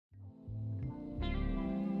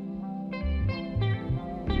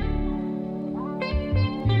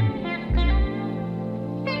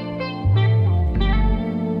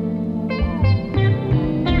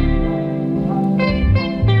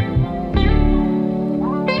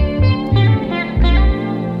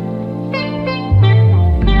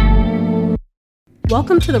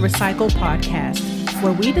Welcome to the Recycle Podcast,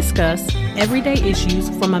 where we discuss everyday issues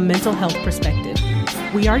from a mental health perspective.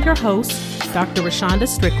 We are your hosts, Dr. Rashonda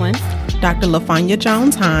Strickland, Dr. LaFanya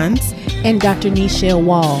Jones-Hines, and Dr. Nichelle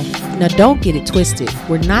Wall. Now, don't get it twisted.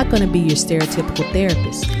 We're not going to be your stereotypical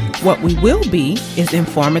therapist. What we will be is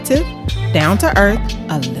informative, down to earth,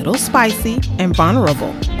 a little spicy, and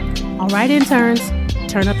vulnerable. All right, interns,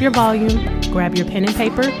 turn up your volume, grab your pen and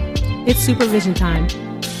paper. It's supervision time.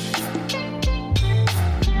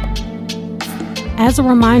 As a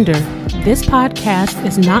reminder, this podcast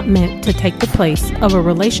is not meant to take the place of a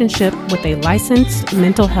relationship with a licensed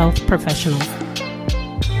mental health professional.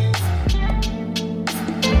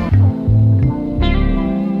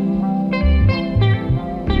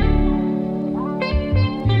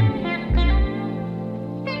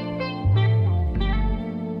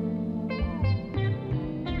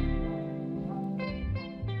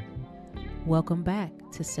 Welcome back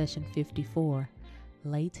to session 54,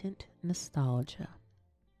 Latent Nostalgia.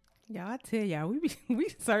 Y'all, I tell y'all, we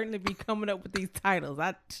certainly be coming up with these titles.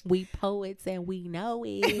 We poets and we know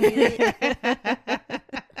it.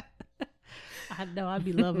 I know, I'd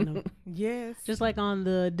be loving them. Yes. Just like on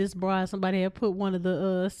the Disbroad, somebody had put one of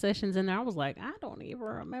the sessions in there. I was like, I don't even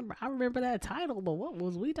remember. I remember that title, but what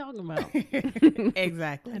was we talking about?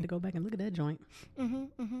 Exactly. I had to go back and look at that joint.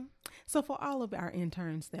 So for all of our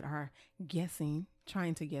interns that are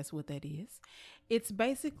trying to guess what that is, it's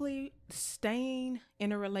basically staying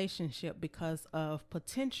in a relationship because of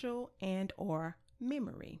potential and or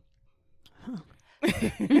memory.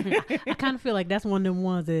 I kind of feel like that's one of them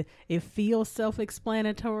ones that it feels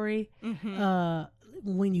self-explanatory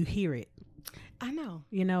when you hear it. I know.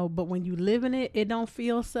 You know, but when you live in it, it don't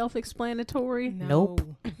feel self-explanatory. No, Nope.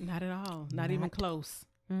 Not at all. Not even close.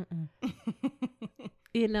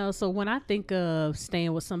 You know, so when I think of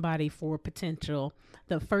staying with somebody for potential,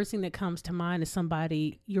 the first thing that comes to mind is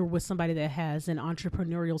you're with somebody that has an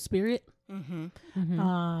entrepreneurial spirit. And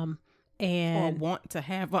or want to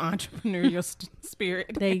have an entrepreneurial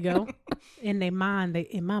spirit. There you go. In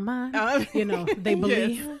my mind, you know, they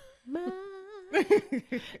believe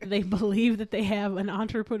they believe that they have an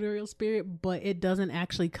entrepreneurial spirit, but it doesn't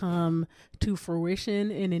actually come to fruition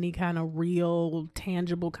in any kind of real,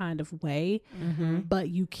 tangible kind of way. But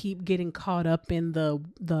you keep getting caught up in the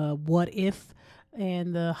what if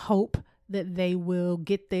and the hope that they will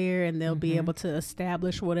get there and they'll be able to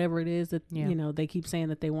establish whatever it is that, you know, they keep saying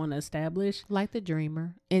that they want to establish. Like the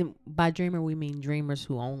dreamer. And by dreamer, we mean dreamers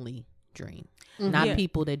who only dream. Not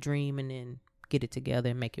people that dream and then get it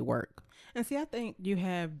together and make it work. And see, I think you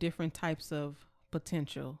have different types of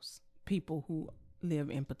potentials, people who live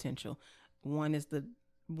in potential. One is the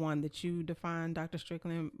one that you define, Dr.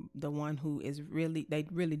 Strickland, the one who is they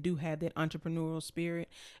really do have that entrepreneurial spirit,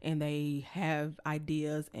 and they have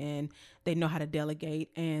ideas and they know how to delegate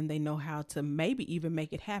and they know how to maybe even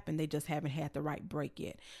make it happen. They just haven't had the right break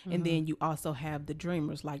yet. And then you also have the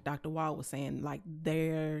dreamers, like Dr. Wall was saying, like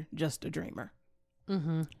they're just a dreamer.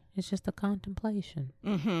 It's just a contemplation.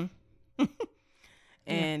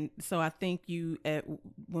 And so I think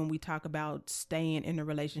when we talk about staying in a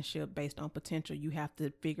relationship based on potential, you have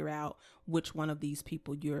to figure out which one of these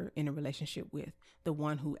people you're in a relationship with. The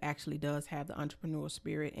one who actually does have the entrepreneurial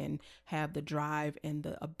spirit and have the drive and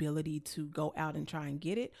the ability to go out and try and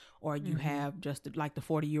get it, or you have just like the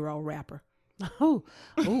 40-year-old rapper. Oh.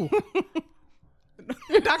 Dr.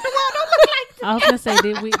 Wall, don't look like that. I was gonna say,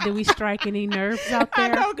 did we strike any nerves out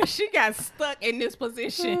there? I know, because she got stuck in this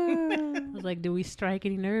position. I was like, do we strike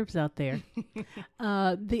any nerves out there?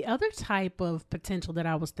 The other type of potential that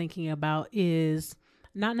I was thinking about is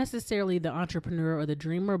not necessarily the entrepreneur or the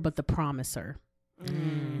dreamer, but the promiser.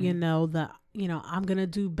 You know, I'm gonna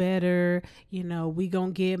do better. You know, we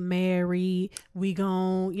gonna get married. We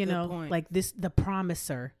gonna, you know, point. Like this, the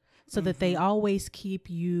promiser, so that they always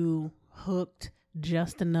keep you hooked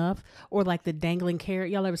just enough. Or like the dangling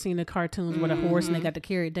carrot. Y'all ever seen the cartoons where the horse and they got the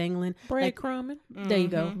carrot dangling? Breadcrumbing. There you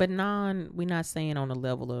go. But we're not saying on a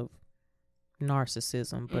level of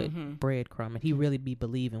narcissism, but breadcrumbing. He really be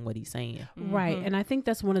believing what he's saying. Right. And I think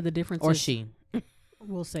that's one of the differences. Or she.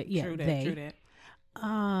 We'll say, True that.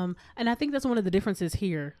 And I think that's one of the differences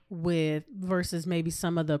here versus maybe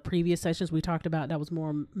some of the previous sessions we talked about that was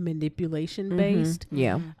more manipulation based.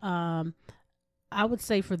 I would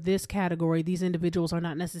say for this category, these individuals are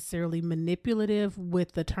not necessarily manipulative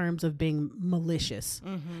with the terms of being malicious.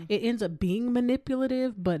 It ends up being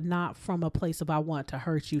manipulative, but not from a place of I want to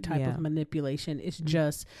hurt you type of manipulation. It's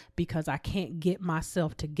just because I can't get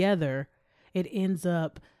myself together. It ends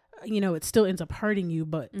up it still ends up hurting you,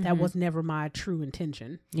 but that was never my true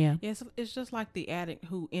intention. Yeah. Yes, it's just like the addict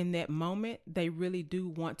who in that moment, they really do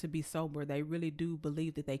want to be sober. They really do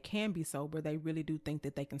believe that they can be sober. They really do think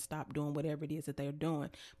that they can stop doing whatever it is that they're doing.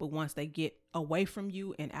 But once they get away from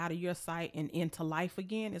you and out of your sight and into life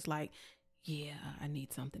again, it's like, yeah, I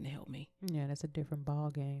need something to help me. Yeah, that's a different ball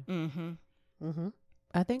game. Mm-hmm. Mm-hmm.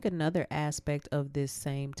 I think another aspect of this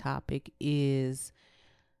same topic is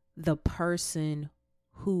the person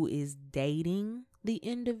who is dating the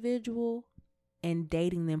individual and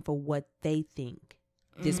dating them for what they think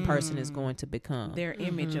this person is going to become. Their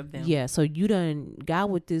image of them. Yeah, so you done got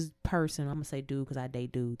with this person. I'm going to say dude because I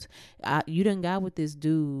date dudes. You done got with this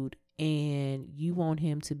dude and you want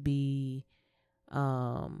him to be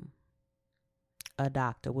a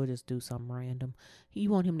doctor. We'll just do something random.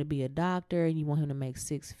 You want him to be a doctor and you want him to make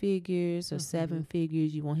 6 figures or 7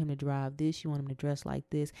 figures. You want him to drive this. You want him to dress like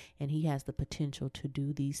this. And he has the potential to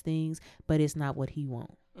do these things, but it's not what he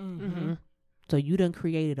wants. So you done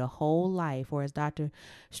created a whole life, or as Dr.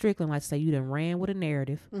 Strickland likes to say, you done ran with a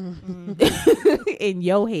narrative in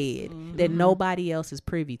your head that nobody else is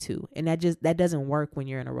privy to. And that doesn't work when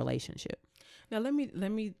you're in a relationship. Now, let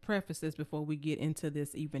me preface this before we get into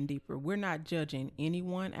this even deeper. We're not judging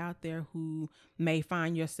anyone out there who may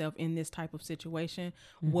find yourself in this type of situation.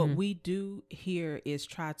 What we do here is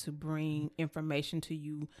try to bring information to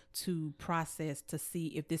you to process, to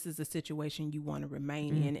see if this is a situation you want to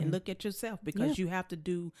remain in, and look at yourself, because you have to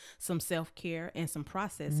do some self-care and some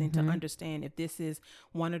processing to understand if this is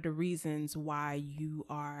one of the reasons why you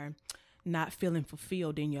are not feeling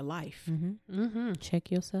fulfilled in your life.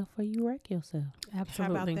 Check yourself or you wreck yourself.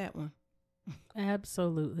 Absolutely. How about that one?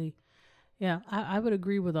 Absolutely. Yeah, I would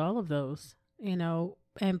agree with all of those,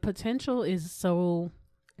 and potential is so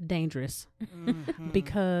dangerous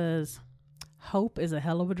because hope is a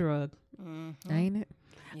hell of a drug. Ain't it?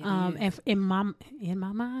 And in my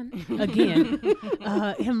mind, again,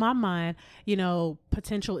 in my mind,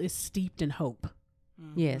 potential is steeped in hope.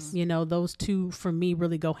 Yes. Those two for me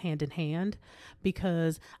really go hand in hand,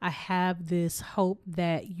 because I have this hope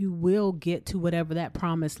that you will get to whatever that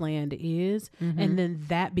promised land is. And then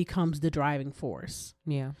that becomes the driving force.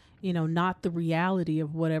 Yeah. Not the reality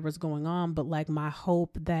of whatever's going on, but like my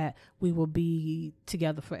hope that we will be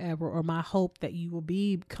together forever, or my hope that you will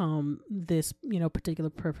become this, particular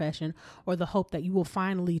profession, or the hope that you will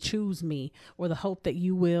finally choose me, or the hope that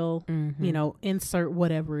you will, insert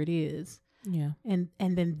whatever it is. Yeah. And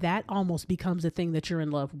then that almost becomes a thing that you're in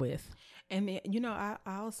love with. And I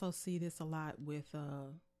also see this a lot with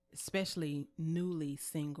especially newly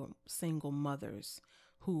single mothers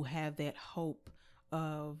who have that hope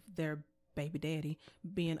of their baby daddy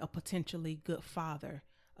being a potentially good father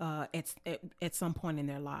at some point in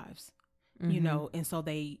their lives. And so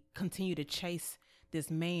they continue to chase this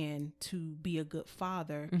man to be a good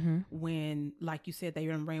father when, like you said, they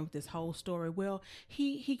ran with this whole story. Well,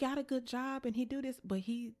 he got a good job and he do this, but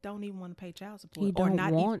he don't even want to pay child support. He don't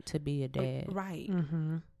want to be a dad. Right.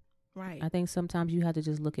 Right. I think sometimes you have to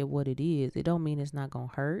just look at what it is. It don't mean it's not going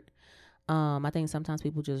to hurt. I think sometimes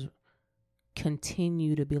people just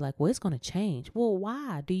continue to be like, well, it's going to change. Well,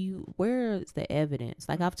 why? Where is the evidence?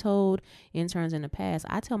 Like I've told interns in the past,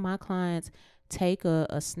 I tell my clients, take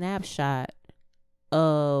a snapshot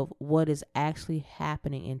of what is actually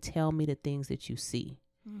happening and tell me the things that you see.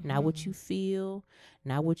 Not what you feel,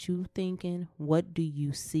 not what you thinking. What do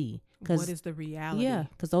you see? What is the reality? Yeah,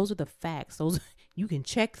 because those are the facts. You can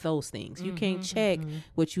check those things. You can't check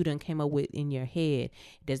what you done came up with in your head.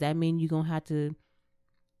 Does that mean you're going to have to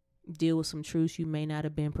deal with some truths you may not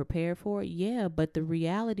have been prepared for? Yeah, but the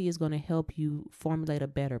reality is going to help you formulate a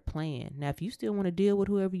better plan. Now, if you still want to deal with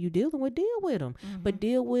whoever you're dealing with, deal with them. But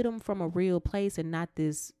deal with them from a real place and not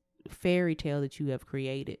this fairy tale that you have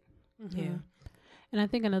created. Yeah. And I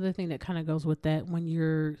think another thing that kind of goes with that when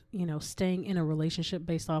you're, staying in a relationship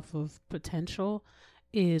based off of potential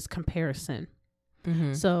is comparison.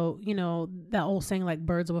 So, that old saying, like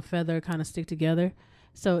birds of a feather kind of stick together.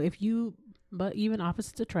 So but even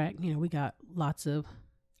opposites attract, we got lots of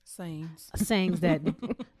sayings that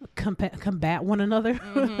combat one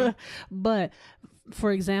another. But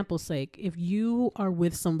for example's sake, if you are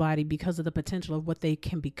with somebody because of the potential of what they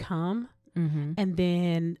can become, and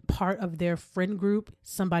then part of their friend group,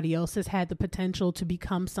 somebody else has had the potential to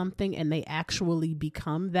become something and they actually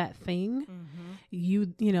become that thing,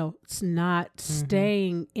 it's not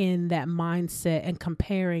staying in that mindset and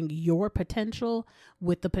comparing your potential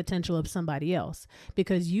with the potential of somebody else,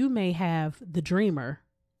 because you may have the dreamer.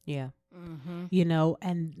 Yeah.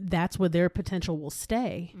 And that's where their potential will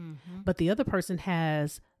stay. But the other person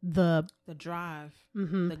has the drive,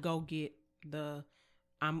 the go get, the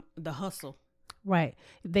I'm the hustle. Right.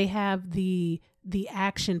 They have the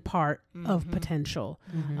action part of potential.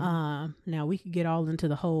 Now we could get all into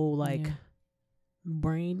the whole like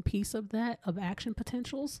brain piece of that, of action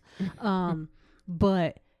potentials.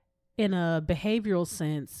 But in a behavioral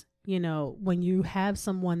sense, you know, when you have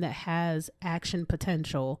someone that has action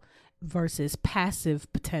potential versus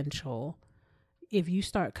passive potential, if you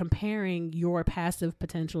start comparing your passive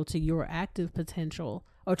potential to your active potential,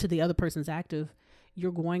 or to the other person's active,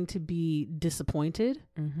 you're going to be disappointed.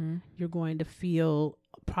 You're going to feel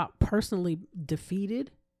personally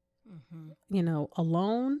defeated, you know,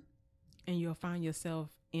 alone. And you'll find yourself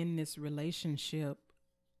in this relationship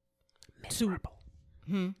miserable.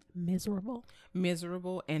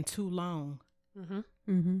 Miserable and too long.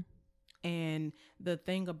 And the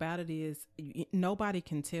thing about it is, nobody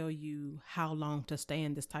can tell you how long to stay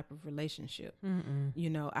in this type of relationship. You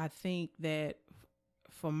know, I think that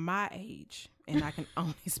for my age, and I can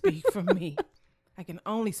only speak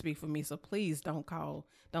for me, so please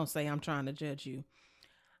don't say I'm trying to judge you.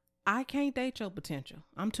 I can't date your potential.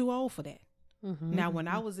 I'm too old for that. Now, when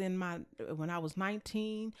I was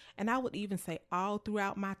 19, and I would even say all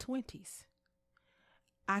throughout my 20s,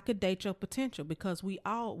 I could date your potential, because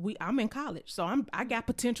I'm in college, so I got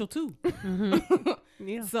potential too.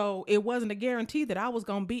 Yeah. So it wasn't a guarantee that I was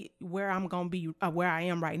going to be where I'm going to be, where I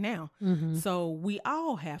am right now. So we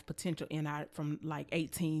all have potential from like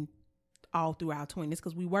 18 all through our 20s,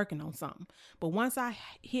 because we working on something. But once I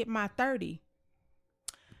hit my 30,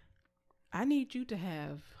 I need you to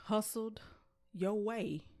have hustled your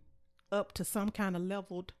way up to some kind of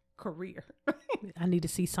leveled career. I need to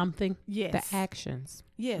see something. Yes. The actions.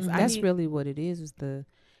 Yes. That's really what it is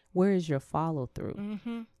where is your follow through?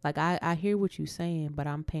 Like I hear what you're saying, but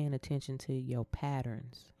I'm paying attention to your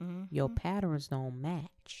patterns. Your patterns don't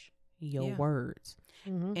match your words.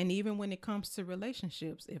 And even when it comes to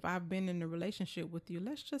relationships, if I've been in a relationship with you,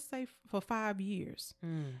 let's just say for 5 years,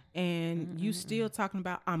 and you still talking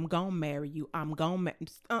about, I'm gonna marry you, I'm gonna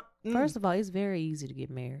First of all, it's very easy to get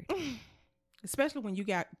married. Especially when you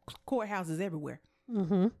got courthouses everywhere.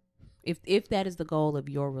 If that is the goal of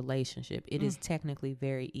your relationship, it is technically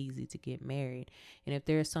very easy to get married. And if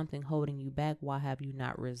there is something holding you back, why have you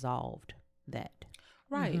not resolved that?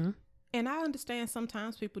 Right. And I understand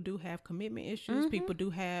sometimes people do have commitment issues. People do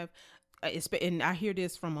have, and I hear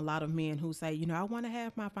this from a lot of men who say, you know, I want to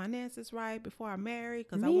have my finances right before I marry,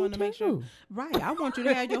 because I want to make sure. Right. I want you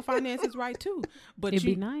to have your finances right too. But it'd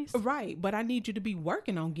be nice. Right. But I need you to be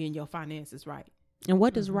working on getting your finances right. And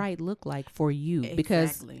what does right look like for you?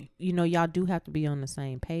 Because, you know, y'all do have to be on the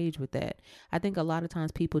same page with that. I think a lot of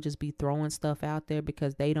times people just be throwing stuff out there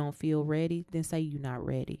because they don't feel ready. Then say you're not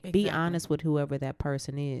ready. Be honest with whoever that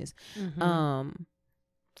person is.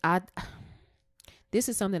 This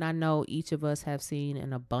is something I know each of us have seen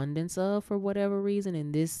an abundance of for whatever reason.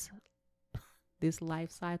 In this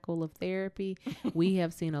life cycle of therapy, we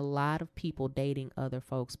have seen a lot of people dating other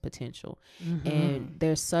folks' potential. And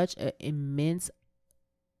there's such an immense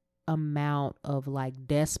amount of like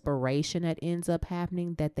desperation that ends up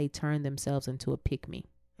happening that they turn themselves into a pick-me.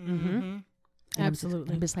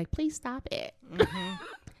 Absolutely. I'm just like, please stop it.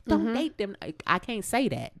 Don't date them. I can't say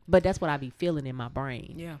that, but that's what I be feeling in my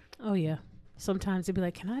brain. Yeah. Oh yeah. Sometimes they'd be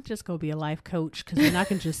like, can I just go be a life coach? Because then I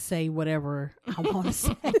can just say whatever I want to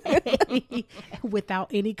say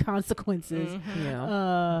without any consequences.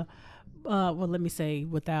 Yeah. Well, let me say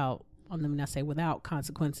without. Let me not say without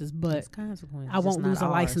consequences, but consequences. I won't lose a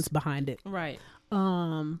license behind it. Right.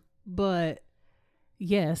 But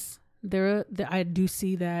yes, there I do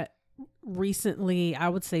see that recently. I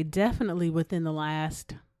would say definitely within the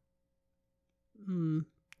last 2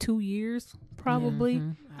 years, probably.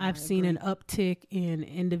 I've seen an uptick in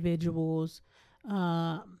individuals,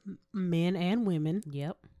 men and women.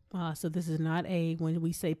 Yep. So this is not when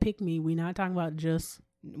we say pick me, we're not talking about gender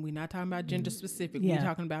specific. Yeah. We're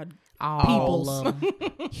talking about people,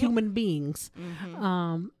 human beings.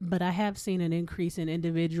 But I have seen an increase in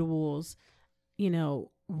individuals, you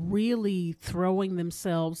know, really throwing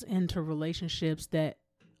themselves into relationships that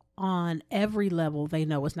on every level they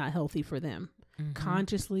know is not healthy for them.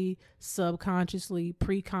 Consciously, subconsciously,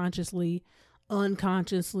 preconsciously,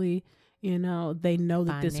 unconsciously, you know, they know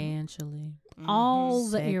that financially, all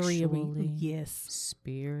the area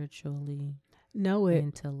spiritually, know it,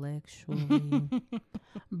 intellectually,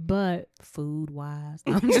 but food wise,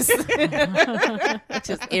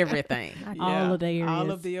 just everything, all of the areas, all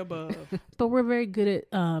of the above. But we're very good at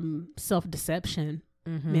self-deception.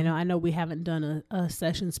 You know, I know we haven't done a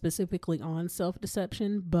session specifically on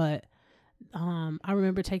self-deception, but I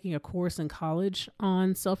remember taking a course in college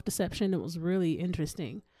on self-deception. It was really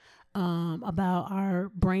interesting. about our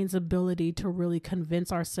brain's ability to really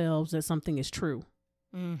convince ourselves that something is true.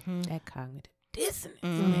 That cognitive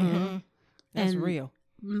dissonance. That's And real.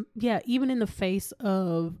 Yeah, even in the face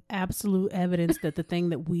of absolute evidence that the thing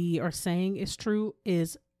that we are saying is true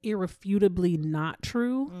is irrefutably not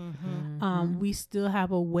true, we still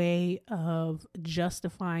have a way of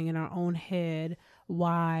justifying in our own head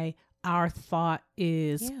why our thought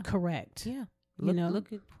is correct. Yeah.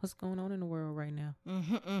 Look at what's going on in the world right now.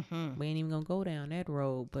 We ain't even gonna go down that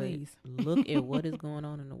road, but look at what is going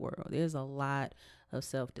on in the world. There's a lot of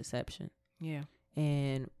self-deception. Yeah.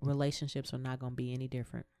 And relationships are not gonna be any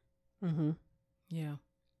different. Yeah.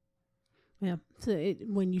 Yeah. So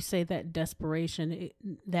when you say that desperation,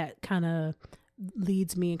 that kind of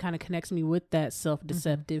leads me and kind of connects me with that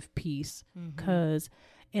self-deceptive piece. Because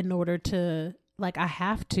in order to, I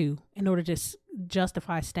have to, in order to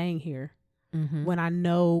justify staying here, when I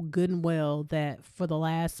know good and well that for the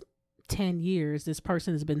last 10 years, this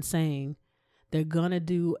person has been saying they're going to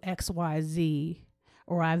do X, Y, Z,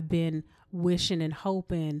 or I've been wishing and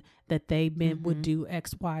hoping that they would do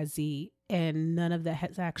X, Y, Z, and none of that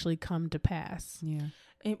has actually come to pass.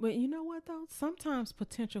 Yeah. But you know what, though? Sometimes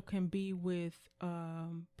potential can be with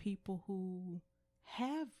people who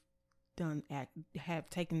have taken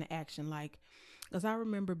the action. Because I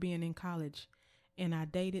remember being in college, and I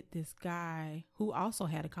dated this guy who also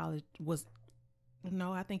had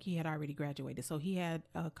I think he had already graduated. So he had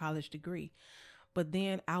a college degree. But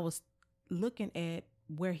then I was looking at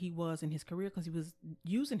where he was in his career because he was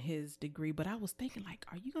using his degree. But I was thinking,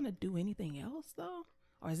 are you going to do anything else, though?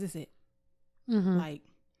 Or is this it? And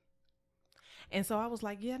so I was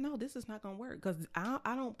like, yeah, no, this is not going to work because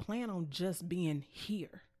I don't plan on just being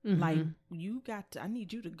here. I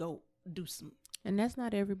need you to go do some. And that's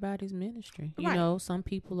not everybody's ministry. Right. You know, some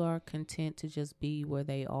people are content to just be where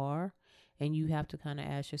they are. And you have to kind of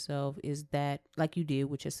ask yourself, is that, like you did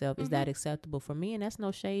with yourself, is that acceptable for me? And that's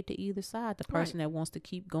no shade to either side, the person that wants to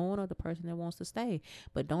keep going or the person that wants to stay.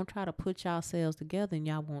 But don't try to put yourselves together and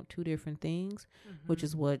y'all want two different things, which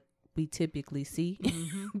is what we typically see.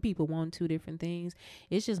 People want two different things.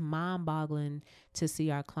 It's just mind-boggling to see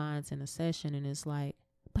our clients in a session and it's like,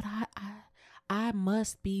 but I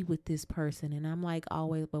must be with this person. And I'm like,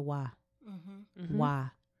 always, but why?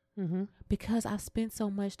 Why? Because I've spent so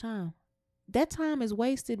much time. That time is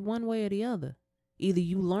wasted one way or the other. Either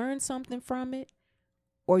you learned something from it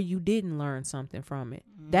or you didn't learn something from it.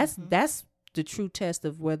 That's the true test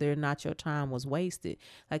of whether or not your time was wasted.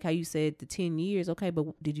 Like how you said the 10 years. Okay,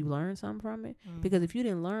 but did you learn something from it? Because if you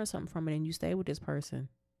didn't learn something from it and you stay with this person,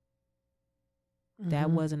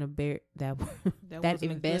 that wasn't that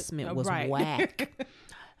investment was whack.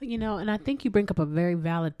 And I think you bring up a very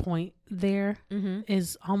valid point there.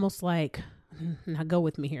 Is almost like, now go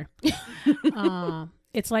with me here.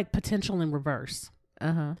 It's like potential in reverse.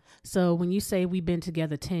 So when you say we've been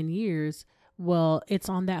together 10 years, well, it's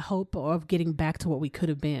on that hope of getting back to what we could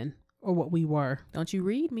have been or what we were. Don't you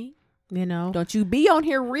read me? Don't you be on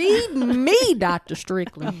here reading me, Dr.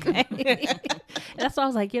 Strickland. Okay. That's why I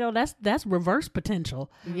was like, that's reverse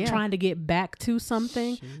potential. Trying to get back to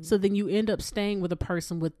something. So then you end up staying with a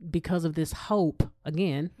person because of this hope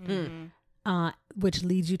again, which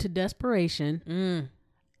leads you to desperation.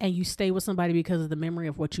 And you stay with somebody because of the memory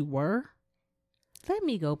of what you were. Let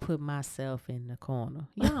me go put myself in the corner.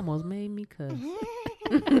 You almost made me cuss.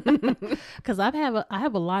 Because I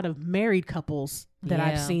have a lot of married couples that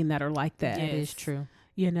I've seen that are like that. That is true.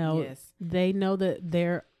 They know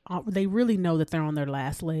that they really know that they're on their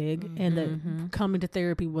last leg and that coming to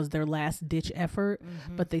therapy was their last ditch effort,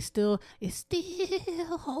 but it's still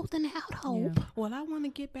holding out hope. Well, I want to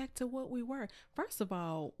get back to what we were. First of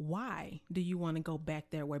all, why do you want to go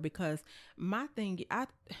back that way? Because my thing,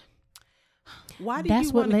 why do that's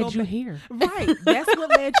you what want to go led you back? here? Right. That's what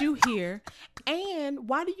led you here. And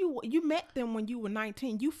why do you met them when you were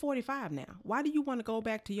 19? You 45 now. Why do you want to go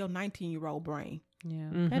back to your 19-year-old brain? Yeah.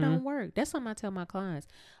 That don't work. That's something I tell my clients.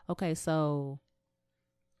 Okay, so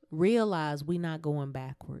realize we not going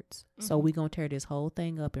backwards. So we going to tear this whole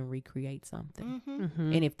thing up and recreate something.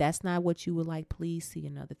 And if that's not what you would like, please see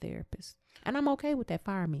another therapist. And I'm okay with that.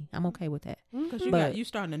 Fire me. I'm okay with that. Because you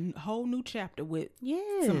starting a whole new chapter with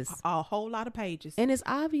a whole lot of pages. And it's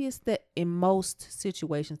obvious that in most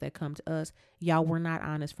situations that come to us, y'all were not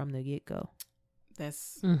honest from the get-go.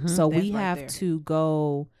 So we have to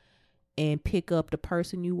go and pick up the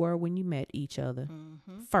person you were when you met each other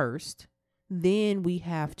first. Then we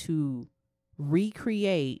have to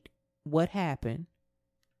recreate what happened.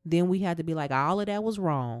 Then we have to be like, all of that was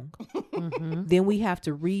wrong. Then we have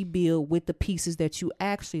to rebuild with the pieces that you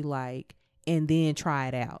actually like and then try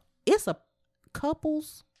it out. It's a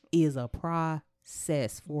couples is a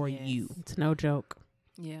process for Yes. you. It's no joke.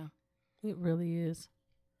 Yeah. It really is.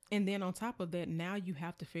 And then on top of that, now you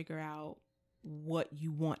have to figure out what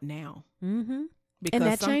you want now. Mm-hmm. Because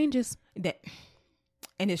And that changes.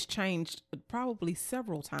 And it's changed probably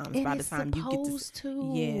several times And by the it's time you get supposed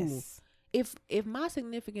to. Yes. If my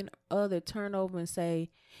significant other turn over and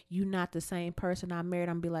say, you not the same person I married,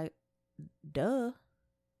 I'm be like, duh.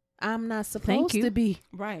 I'm not supposed you. to be.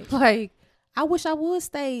 Right. Like, I wish I would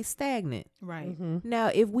stay stagnant. Right. Mm-hmm. Now,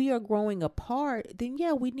 if we are growing apart, then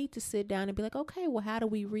yeah, we need to sit down and be like, okay, well, how do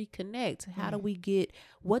we reconnect? How do we get,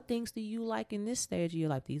 what things do you like in this stage of your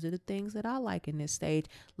life? These are the things that I like in this stage.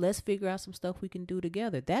 Let's figure out some stuff we can do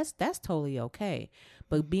together. That's totally okay.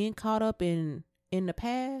 But being caught up in the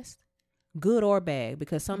past, good or bad,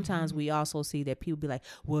 because sometimes we also see that people be like,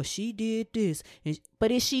 well, she did this,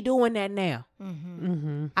 but is she doing that now? Mm-hmm.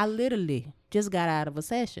 Mm-hmm. I literally just got out of a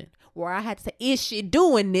session where I had to say, is she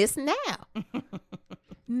doing this now?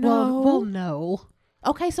 No. Well, no.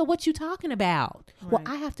 Okay, so what you talking about? Well, Right.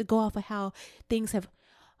 I have to go off of how things have.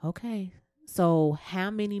 Okay, so how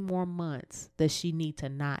many more months does she need to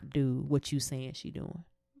not do what you saying she doing?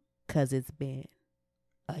 Because it's been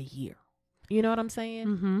a year. You know what I'm saying?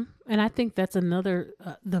 Mm-hmm. And I think that's another,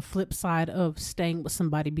 the flip side of staying with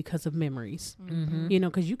somebody because of memories. Mm-hmm. You know,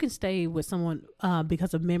 because you can stay with someone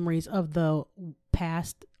because of memories of the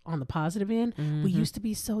past on the positive end. Mm-hmm. We used to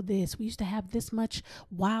be so this. We used to have this much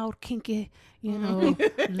wild, kinky, you know,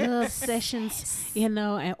 love sessions, you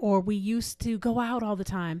know, or we used to go out all the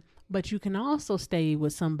time. But you can also stay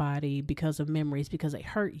with somebody because of memories because they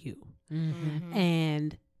hurt you. Mm-hmm.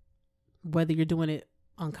 And whether you're doing it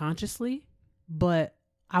unconsciously, but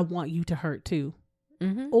I want you to hurt too.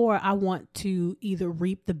 Mm-hmm. Or I want to either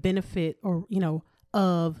reap the benefit or, you know,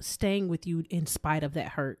 of staying with you in spite of that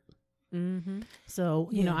hurt. Mm-hmm. So,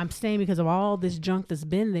 you know, I'm staying because of all this junk that's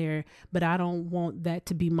been there, but I don't want that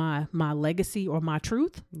to be my legacy or my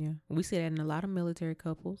truth. Yeah, we see that in a lot of military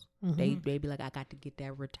couples. Mm-hmm. They be like, I got to get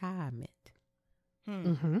that retirement,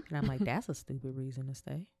 Mm-hmm. and I'm like, that's a stupid reason to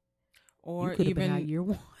stay. Or You could have been out even year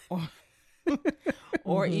one.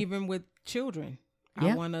 or even with children.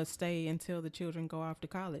 Yeah. I want to stay until the children go off to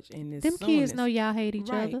college. And as Them soon kids as- know y'all hate each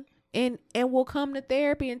Right. other, and will come to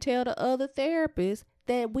therapy and tell the other therapists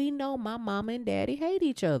that we know my mama and daddy hate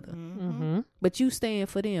each other. Mhm. Mm-hmm. But you stand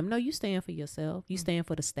for them. No, you stand for yourself. You stand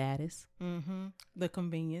for the status. Mm-hmm. The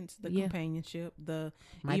convenience, the Yeah. companionship, the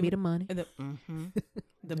Might be the money. the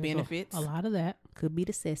the benefits. A lot of that. Could be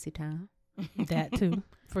the sexy time. That too,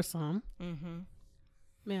 for some. Mm-hmm.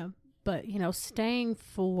 Yeah. But, you know, staying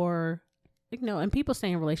for, you know, and people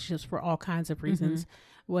stay in relationships for all kinds of reasons,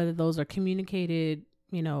 whether those are communicated,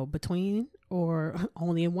 you know, between or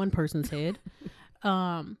only in one person's head.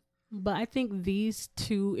 But I think these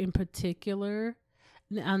two in particular,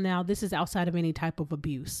 now this is outside of any type of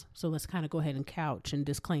abuse. So let's kind of go ahead and couch and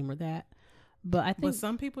disclaimer that. But I think But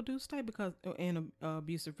some people do stay because in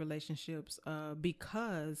abusive relationships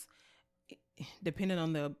because depending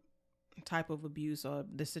on the type of abuse or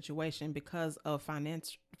the situation, because of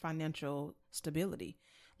financial stability,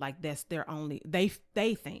 like that's their only they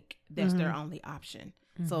think that's their only option.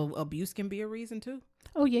 So abuse can be a reason too.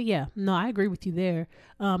 Oh yeah. No, I agree with you there.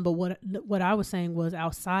 But what I was saying was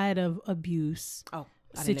outside of abuse. Oh,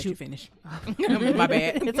 I didn't let you finish. My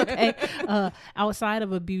bad. It's okay. Outside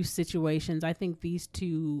of abuse situations, I think these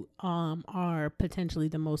two are potentially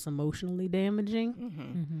the most emotionally damaging.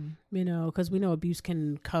 Mm-hmm. You know, because we know abuse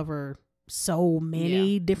can cover so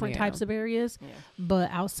many different types of areas. Yeah.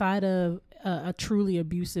 But outside of a truly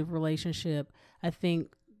abusive relationship, I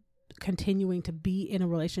think continuing to be in a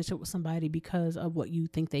relationship with somebody because of what you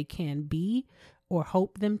think they can be or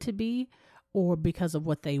hope them to be, or because of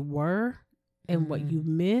what they were and what you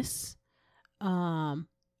miss,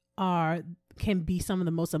 can be some of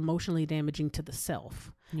the most emotionally damaging to the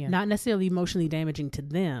self. Yeah. Not necessarily emotionally damaging to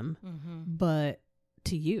them, Mm-hmm. but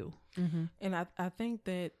to you. Mm-hmm. And I think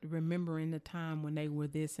that remembering the time when they were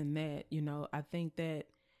this and that, you know, I think that,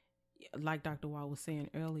 like Dr. Wall was saying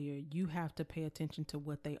earlier, you have to pay attention to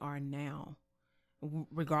what they are now,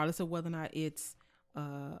 regardless of whether or not it's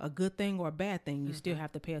a good thing or a bad thing. You still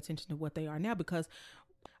have to pay attention to what they are now, because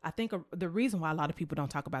I think the reason why a lot of people don't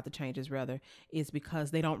talk about the changes, rather, is because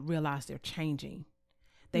they don't realize they're changing.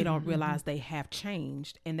 They don't realize they have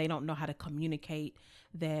changed, and they don't know how to communicate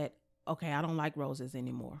that, okay, I don't like roses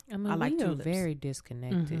anymore. I mean, I like we are tulips. very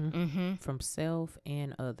disconnected Mm-hmm. from self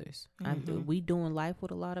and others. Mhm. We doing life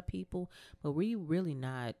with a lot of people, but we really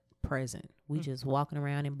not present. We just walking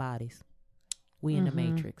around in bodies. We in the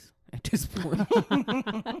matrix at this point.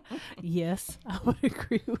 Yes, I would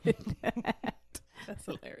agree with that. That's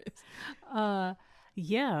hilarious.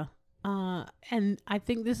 Yeah. And I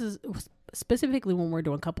think this is specifically when we're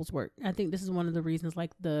doing couples work. I think this is one of the reasons,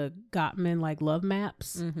 like the Gottman, like love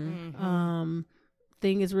maps,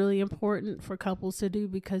 thing is really important for couples to do,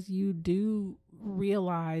 because you do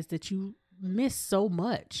realize that you miss so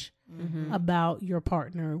much about your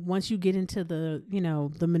partner once you get into the,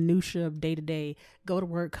 the minutia of day to day. Go to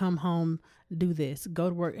work, come home, do this, go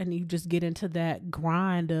to work, and you just get into that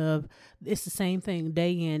grind of it's the same thing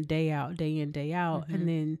day in, day out, day in, day out. And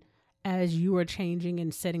then as you are changing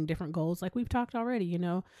and setting different goals, like we've talked already,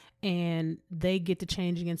 and they get to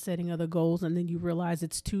changing and setting other goals, and then you realize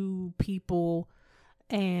it's two people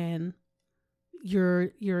and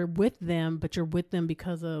you're with them, but you're with them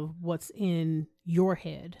because of what's in your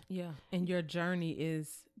head. Yeah. And your journey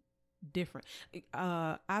is different.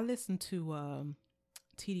 I listened to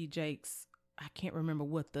TD Jakes. I can't remember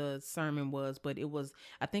what the sermon was, but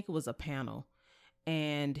I think it was a panel.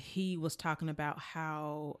 And he was talking about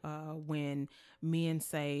how when men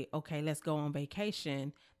say, okay, let's go on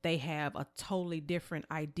vacation, they have a totally different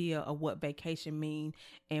idea of what vacation mean,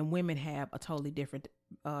 and women have a totally different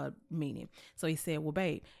meaning. So he said, well,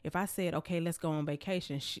 babe, if I said, okay, let's go on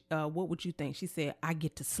vacation, what would you think? She said, I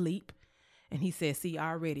get to sleep. And he said, see,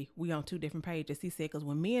 already we on two different pages. He said, because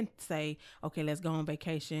when men say, okay, let's go on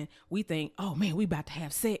vacation, we think, oh man, we about to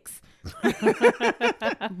have sex.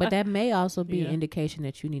 But that may also be an indication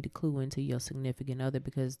that you need to clue into your significant other,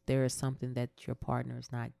 because there is something that your partner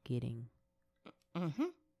is not getting.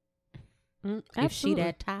 If she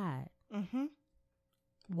that tired,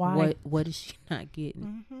 why? What is she not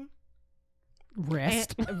getting?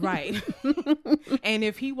 Rest. Right. And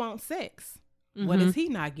if he wants sex, what is he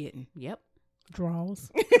not getting? Yep. Draws.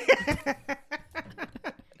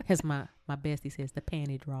 As my bestie says, the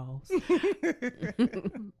panty draws.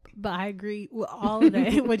 But I agree with all of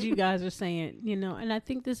that, what you guys are saying, and I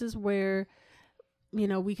think this is where,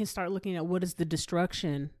 we can start looking at what is the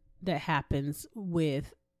destruction that happens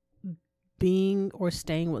with being or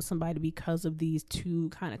staying with somebody because of these two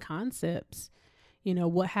kind of concepts.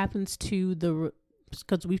 What happens to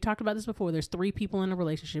because we've talked about this before. There's three people in a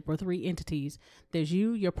relationship, or three entities. There's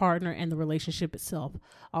you, your partner, and the relationship itself.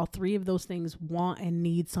 All three of those things want and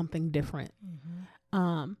need something different.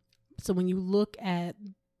 So when you look at,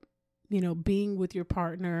 being with your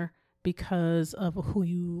partner because of who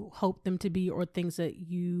you hope them to be, or things that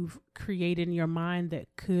you've created in your mind that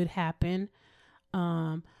could happen,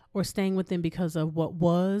 or staying with them because of what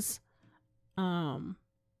was,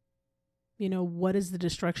 what is the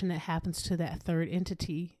destruction that happens to that third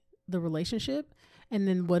entity, the relationship? And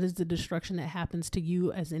then what is the destruction that happens to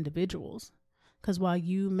you as individuals? Because while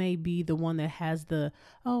you may be the one that has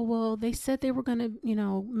oh, well, they said they were going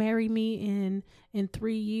to, marry me in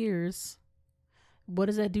 3 years. What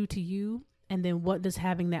does that do to you? And then what does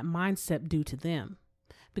having that mindset do to them?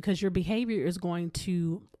 Because your behavior is going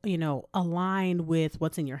to, align with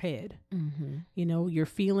what's in your head. Your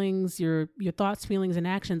feelings, your thoughts, feelings, and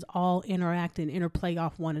actions all interact and interplay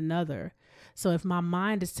off one another. So if my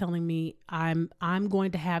mind is telling me I'm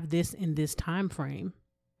going to have this in this time frame,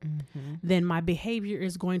 then my behavior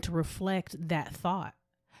is going to reflect that thought.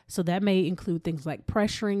 So that may include things like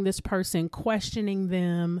pressuring this person, questioning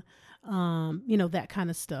them, that kind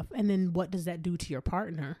of stuff. And then what does that do to your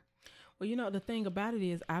partner? Well, the thing about it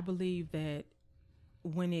is, I believe that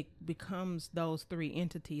when it becomes those three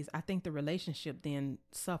entities, I think the relationship then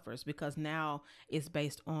suffers, because now it's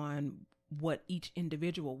based on what each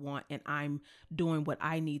individual want, and I'm doing what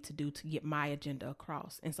I need to do to get my agenda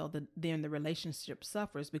across. And so then the relationship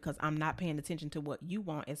suffers, because I'm not paying attention to what you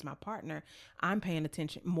want as my partner. I'm paying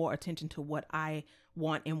more attention to what I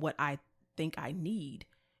want and what I think I need.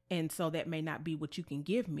 And so that may not be what you can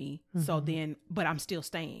give me. So then, but I'm still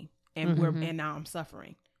staying. And and now I'm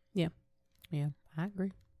suffering. Yeah, I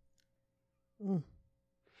agree.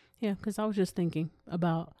 Yeah, because I was just thinking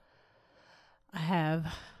about, I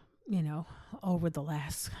have, over the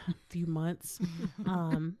last few months,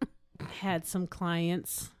 had some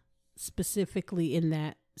clients specifically in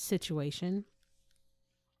that situation.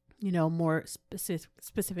 More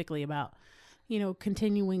specifically about,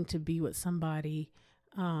 continuing to be with somebody,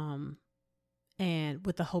 and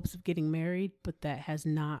with the hopes of getting married, but that has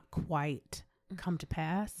not quite come to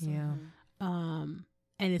pass. Yeah. And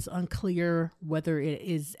it's unclear whether it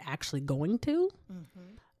is actually going to.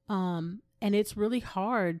 And it's really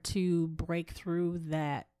hard to break through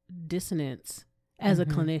that dissonance as a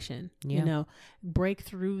clinician. Break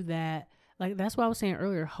through that. Like, that's why I was saying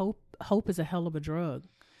earlier, hope is a hell of a drug.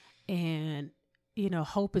 And,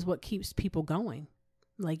 hope is what keeps people going.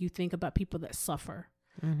 Like, you think about people that suffer.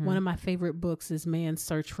 One of my favorite books is Man's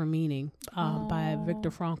Search for Meaning by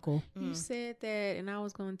Viktor Frankl. You said that, and I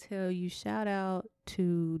was going to tell you, shout out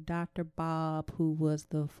to Dr. Bob, who was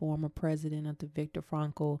the former president of the Viktor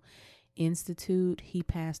Frankl Institute. He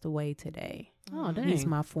passed away today. Oh, dang. He's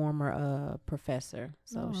my former professor.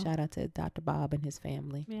 So shout out to Dr. Bob and his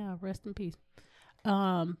family. Yeah, rest in peace.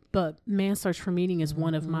 But Man's Search for Meaning is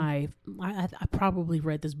one of my, I probably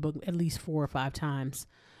read this book at least 4 or 5 times.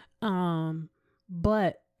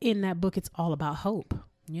 But in that book, it's all about hope.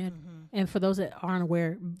 Yeah. And for those that aren't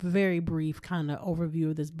aware, very brief kind of overview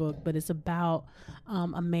of this book, but it's about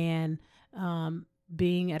a man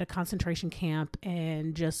being at a concentration camp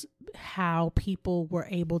and just how people were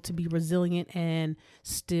able to be resilient and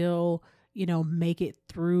still, make it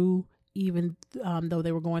through, even though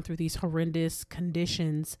they were going through these horrendous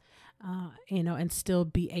conditions, and still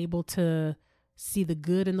be able to see the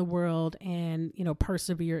good in the world and,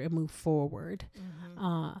 persevere and move forward.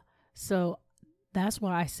 So that's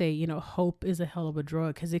why I say, hope is a hell of a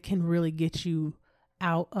drug, because it can really get you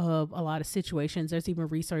out of a lot of situations. There's even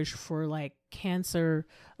research for like cancer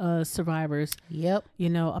survivors. Yep.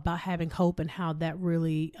 About having hope and how that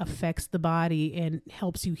really affects the body and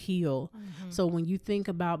helps you heal. So when you think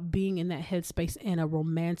about being in that headspace in a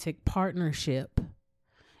romantic partnership,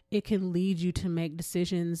 it can lead you to make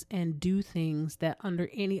decisions and do things that under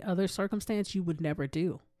any other circumstance you would never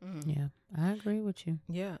do. Yeah, I agree with you.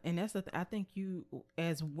 Yeah, and that's I think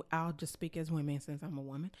I'll just speak as women, since I'm a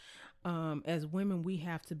woman. As women, we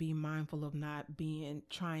have to be mindful of not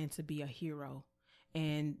trying to be a hero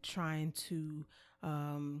and trying to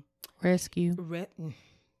rescue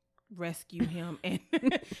him and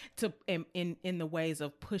in the ways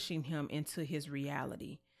of pushing him into his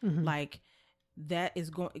reality. Like, that is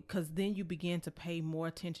going, because then you begin to pay more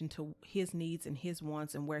attention to his needs and his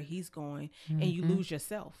wants and where he's going, and you lose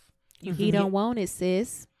yourself. He don't want it,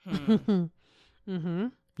 sis. Mm-hmm.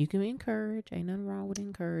 You can encourage. Ain't nothing wrong with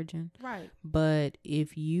encouraging. Right. But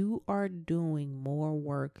if you are doing more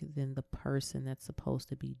work than the person that's supposed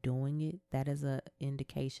to be doing it, that is an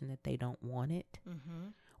indication that they don't want it.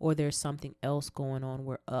 Or there's something else going on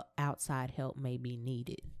where outside help may be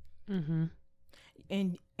needed.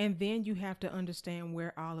 And then you have to understand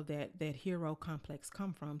where all of that hero complex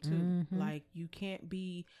come from too. Like, you can't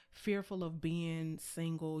be fearful of being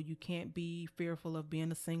single. You can't be fearful of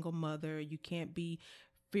being a single mother. You can't be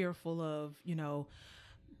fearful of,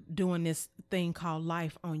 doing this thing called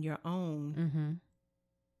life on your own,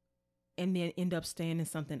 and then end up staying in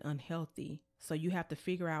something unhealthy. So you have to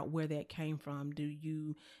figure out where that came from.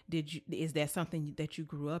 Is that something that you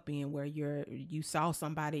grew up in, where you saw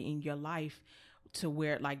somebody in your life to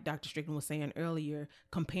where, like Dr. Strickland was saying earlier,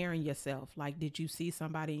 comparing yourself? Like, did you see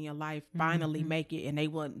somebody in your life finally make it, and they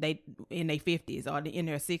in their 50s or in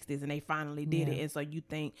their 60s, and they finally did it, and so you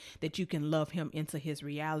think that you can love him into his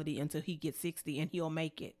reality until he gets 60 and he'll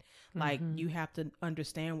make it? Like, you have to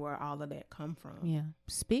understand where all of that come from. Yeah.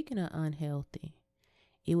 Speaking of unhealthy,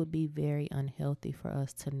 it would be very unhealthy for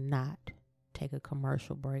us to not take a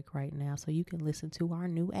commercial break right now so you can listen to our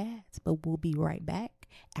new ads. But we'll be right back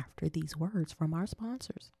after these words from our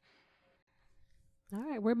sponsors. All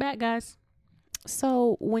right, we're back, guys.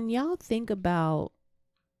 So when y'all think about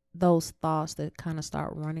those thoughts that kind of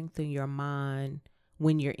start running through your mind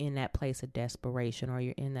when you're in that place of desperation or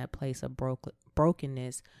you're in that place of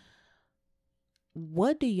brokenness,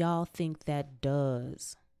 what do y'all think that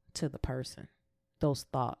does to the person? Those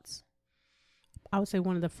thoughts. I would say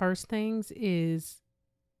one of the first things is,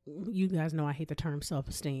 you guys know I hate the term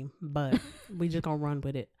self-esteem, but we just gonna run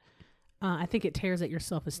with it. I think it tears at your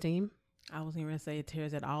self-esteem. I was going to say it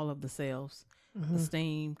tears at all of the selves,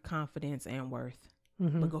 esteem, confidence, and worth.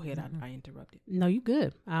 But go ahead, I interrupted. No, you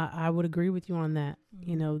good. I would agree with you on that.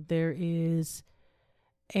 There is,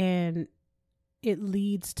 and it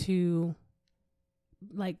leads to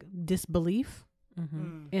like disbelief,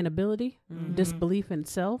 inability, disbelief in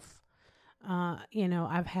self. I've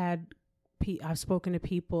spoken to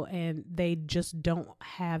people and they just don't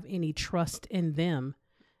have any trust in them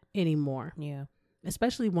anymore. Yeah.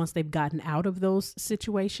 Especially once they've gotten out of those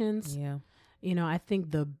situations. Yeah. I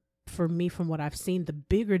think for me, from what I've seen, the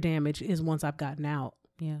bigger damage is once I've gotten out.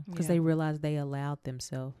 Yeah. Because they realize they allowed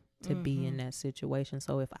themselves to be in that situation.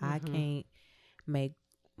 So if I can't make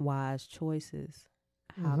wise choices,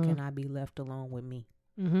 how can I be left alone with me?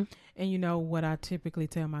 And what I typically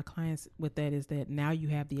tell my clients with that is that now you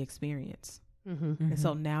have the experience. And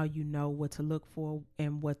so now you know what to look for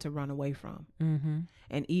and what to run away from.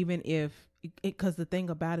 And even if, because the thing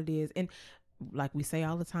about it is, and like we say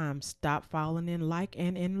all the time, stop falling in like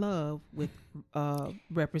and in love with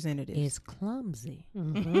representatives. It's clumsy.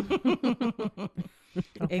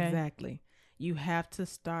 Okay. Exactly. You have to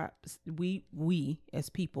start. We as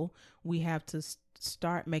people, we have to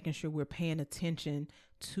start making sure we're paying attention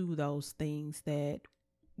to those things that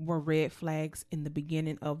were red flags in the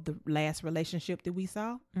beginning of the last relationship that we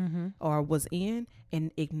saw Mm-hmm. or was in,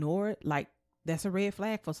 and ignore it. Like, that's a red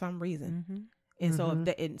flag for some reason. Mm-hmm. And so if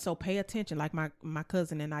that, and so pay attention. Like my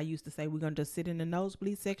cousin and I used to say, we're gonna just sit in the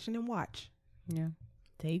nosebleed section and watch. Yeah.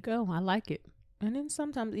 There you go. I like it. And then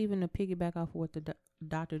sometimes even to piggyback off what the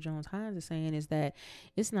Dr. Jones Hines is saying is that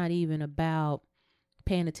it's not even about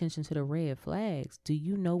paying attention to the red flags. Do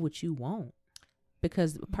you know what you want?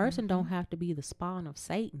 Because a person don't have to be the spawn of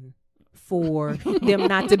Satan for them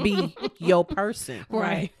not to be your person.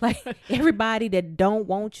 Right. Like, everybody that don't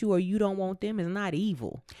want you or you don't want them is not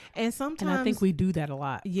evil. And sometimes, And I think we do that a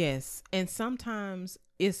lot. yes, and sometimes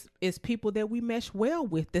it's people that we mesh well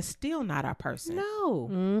with that's still not our person. No.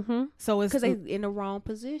 Mm-hmm. So it's Because they in the wrong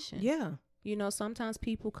position. yeah. You know, sometimes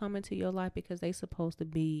people come into your life because they supposed to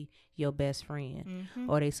be your best friend Mm-hmm.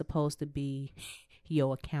 or they supposed to be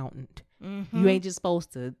your accountant. Mm-hmm. You ain't just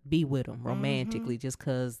supposed to be with them romantically just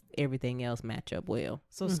because everything else match up well.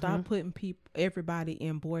 So stop putting everybody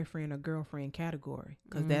in boyfriend or girlfriend category,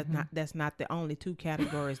 because that's not the only two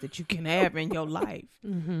categories that you can have in your life.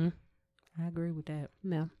 Mm-hmm. I agree with that.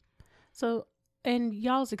 Yeah. So, and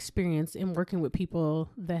y'all's experience in working with people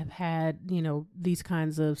that have had, these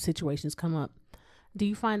kinds of situations come up, do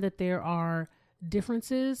you find that there are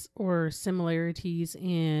differences or similarities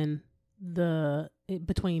in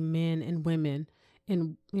between men and women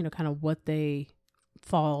in, kind of what they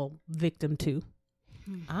fall victim to?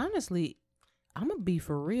 Honestly, I'm going to be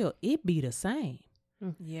for real. It be the same.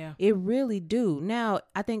 Yeah. It really do. Now,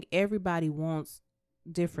 I think everybody wants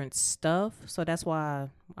different stuff, so that's why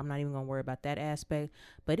I'm not even gonna worry about that aspect,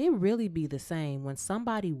 but it really be the same. When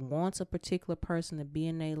somebody wants a particular person to be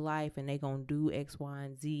in their life and they gonna do X, Y,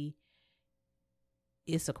 and Z,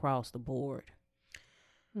 it's across the board.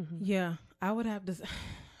 Mm-hmm. Yeah, I would have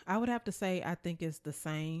to say I think it's the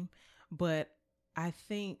same, but I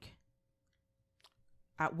think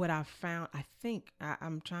what I've found,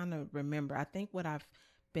 I'm trying to remember, I think what I've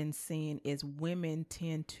been seeing is women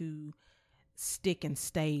tend to stick and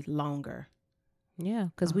stay longer. Yeah,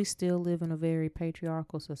 because we still live in a very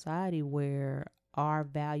patriarchal society where our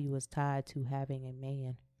value is tied to having a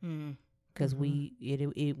man. Because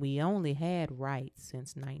we only had rights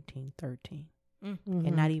since 1913,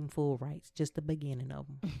 and not even full rights, just the beginning of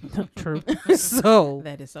them. True. So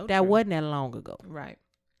That is so that true. wasn't that long ago. Right.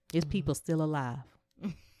 It's people still alive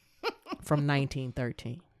from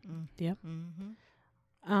 1913. Yeah. Mm-hmm.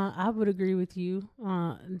 I would agree with you,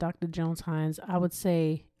 Dr. Jones Hines. I would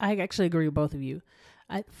say I actually agree with both of you.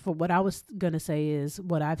 For what I was going to say is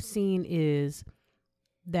what I've seen is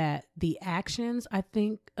that the actions, I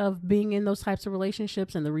think, of being in those types of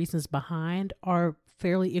relationships and the reasons behind are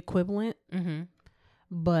fairly equivalent. Mm-hmm.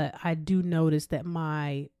 But I do notice that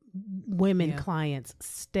my women Yeah. clients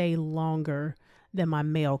stay longer than my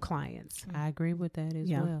male clients. I agree with that as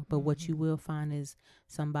Yeah. well. But what you will find is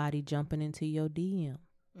somebody jumping into your DM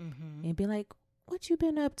Mm-hmm. and be like, "What you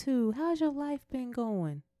been up to? How's your life been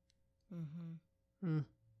going?" Mm-hmm.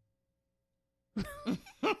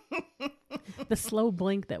 The slow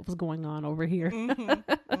blink that was going on over here.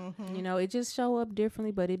 Mm-hmm. You know, it just show up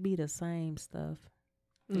differently, but it be the same stuff.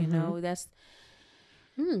 You know, that's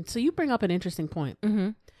So you bring up an interesting point.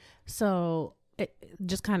 So it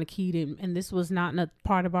just kind of keyed in, and this was not a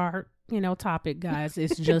part of our, topic, guys.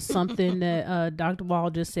 It's just something that Dr. Wall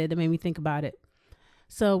just said that made me think about it.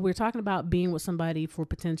 So we're talking about being with somebody for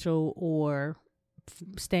potential or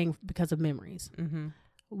staying because of memories.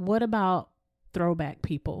 What about throwback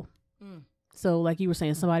people? So like you were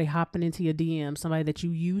saying, somebody hopping into your DM, somebody that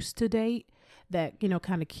you used to date that,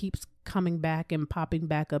 kind of keeps coming back and popping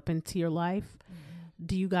back up into your life.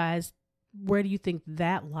 Do you guys, where do you think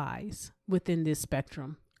that lies within this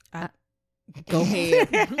spectrum? go ahead.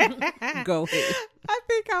 Go ahead. I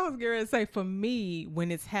think I was going to say, for me,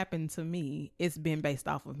 when it's happened to me, it's been based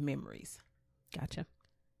off of memories. Gotcha.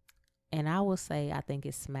 And I will say, I think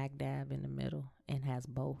it's smack dab in the middle and has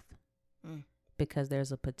both, because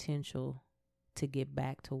there's a potential to get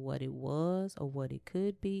back to what it was or what it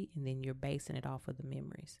could be, and then you're basing it off of the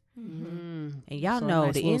memories. And y'all So a know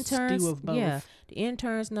nice the little interns, stew of both. yeah, the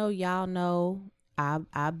interns know. Y'all know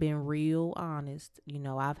I've been real honest.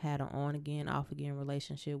 I've had an on again, off again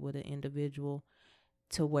relationship with an individual,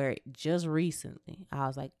 to where just recently I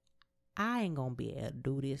was like, I ain't gonna be able to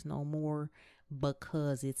do this no more,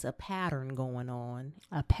 because it's a pattern going on.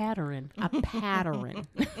 A pattern. A pattern.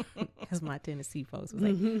 As my Tennessee folks was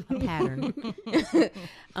like, a pattern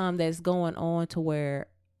that's going on, to where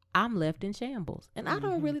I'm left in shambles. And I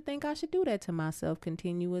don't really think I should do that to myself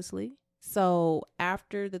continuously. So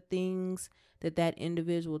after the things that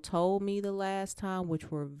individual told me the last time,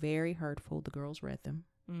 which were very hurtful, the girls read them.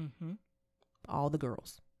 All the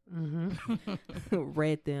girls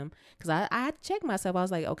read them. Because I had to check myself. I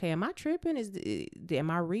was like, okay, am I tripping?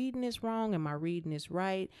 Am I reading this wrong? Am I reading this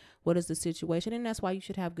right? What is the situation? And that's why you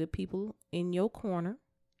should have good people in your corner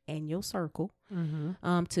and your circle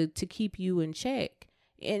to keep you in check.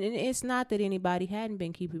 And it's not that anybody hadn't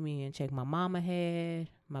been keeping me in check. My mama had,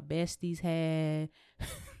 my besties had,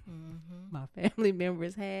 my family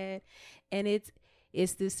members had. And it's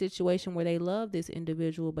this situation where they love this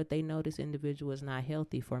individual, but they know this individual is not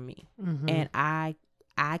healthy for me. And I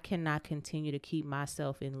cannot continue to keep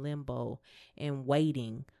myself in limbo and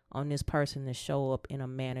waiting on this person to show up in a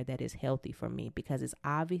manner that is healthy for me, because it's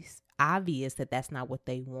obvious that that's not what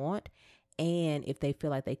they want. And if they feel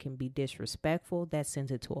like they can be disrespectful, that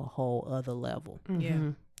sends it to a whole other level.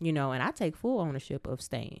 Yeah. You know, and I take full ownership of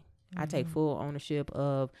staying. I take full ownership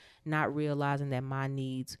of not realizing that my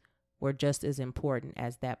needs were just as important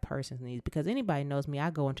as that person's needs. Because anybody knows me, I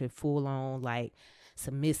go into full on like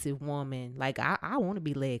submissive woman. Like I want to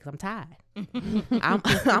be led because I'm tired.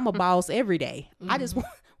 I'm a boss every day. I just want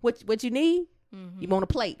what you need. You want a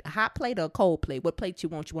plate, a hot plate or a cold plate? What plate you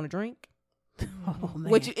want? You want a drink? Oh,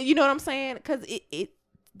 man. What you know what I'm saying? Because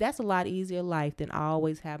that's a lot easier life than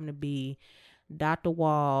always having to be Dr.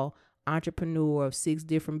 Wall, entrepreneur of 6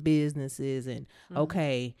 different businesses, and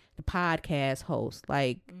okay, the podcast host.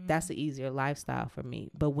 Like that's an easier lifestyle for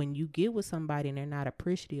me. But when you get with somebody and they're not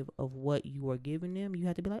appreciative of what you are giving them, you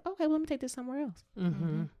have to be like, okay, well, let me take this somewhere else.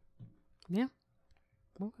 Yeah.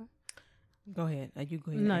 Okay. Go ahead. You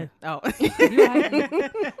go ahead. No.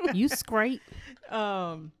 Oh. You scrape.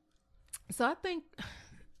 So I think,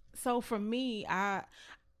 so for me, I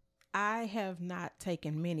have not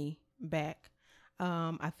taken many back.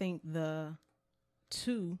 I think the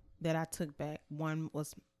 2 that I took back, one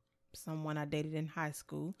was someone I dated in high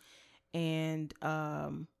school, and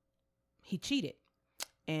he cheated,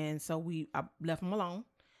 and so I left him alone.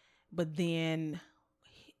 But then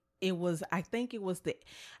I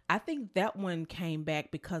think that one came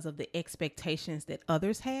back because of the expectations that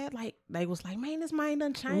others had. Like they was like, man, this mind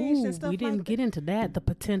done changed and stuff. We didn't like get into that. The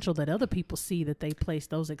potential that other people see that they place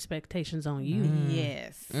those expectations on you.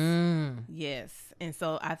 Yes. Yes. And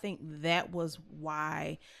so I think that was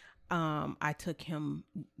why I took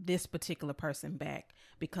this particular person back,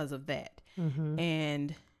 because of that.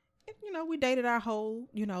 And we dated our whole,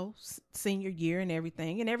 senior year and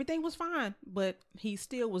everything was fine, but he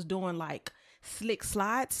still was doing like slick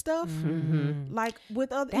slide stuff, like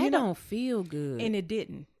with other. That don't feel good, and it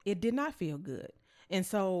did not feel good. And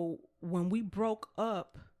so when we broke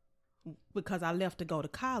up, because I left to go to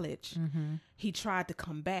college, he tried to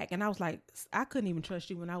come back, and I was like, I couldn't even trust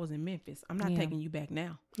you when I was in Memphis. I'm not taking you back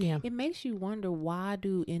now. Yeah, it makes you wonder, why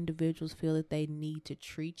do individuals feel that they need to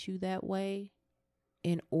treat you that way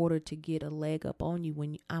in order to get a leg up on you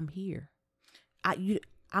when I'm here?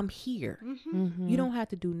 I'm here. You don't have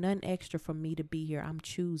to do nothing extra for me to be here. I'm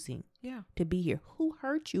choosing to be here. Who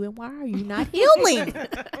hurt you and why are you not healing?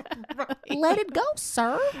 Right. Let it go,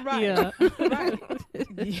 sir. Right. Yeah. Right.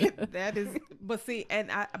 Yeah, that is, but see,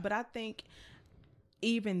 but I think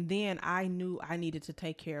even then I knew I needed to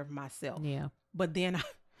take care of myself. Yeah. But then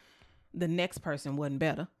the next person wasn't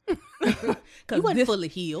better. You wasn't fully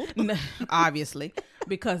healed. Obviously,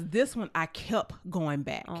 because this one I kept going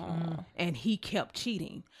back and he kept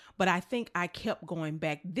cheating. But I think I kept going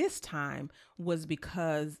back this time was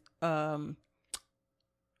because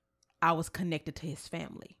I was connected to his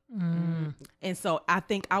family. And so I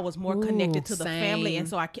think I was more connected to the family. And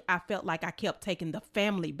so I felt like I kept taking the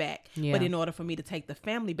family back. Yeah. But in order for me to take the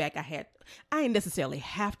family back, I didn't necessarily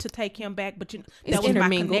have to take him back, but that was my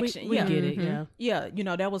connection. We get it. Yeah.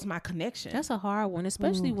 Yeah. That was my connection. That's a hard one,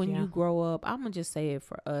 especially when you grow up. I'm going to just say it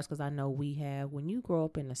for us, because I know we have. When you grow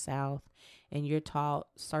up in the South and you're taught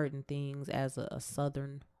certain things as a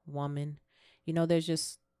Southern woman,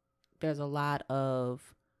 there's a lot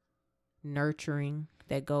of nurturing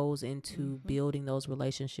that goes into building those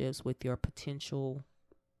relationships with your potential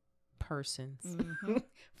persons,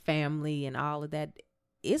 family, and all of that.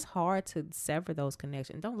 It's hard to sever those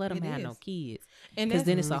connections. Don't let them have no kids, because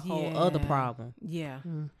then it's a whole other problem. Yeah.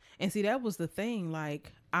 And see, that was the thing.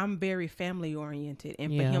 Like, I'm very family oriented,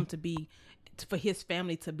 and for his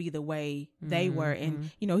family to be the way they were,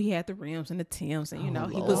 and he had the rims and the Timbs, and he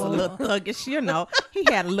was a little thuggish, he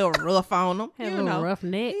had a little rough on him, had a little rough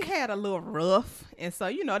neck. He had a little rough, and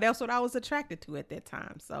so that's what I was attracted to at that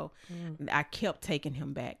time. So I kept taking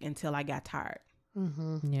him back until I got tired.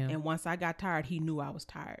 Yeah. And once I got tired, he knew I was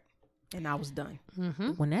tired, and I was done.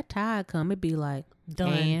 When that tide come, it be like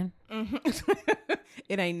Done.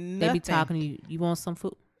 It ain't nothing. They be talking to you. You want some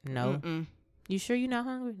food? No. Mm-mm. You sure you're not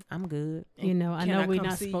hungry? I'm good. You know, I Can know I we're come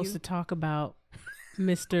not see supposed you? to talk about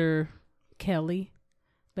Mr. Kelly,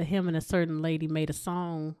 but him and a certain lady made a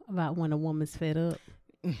song about when a woman's fed up.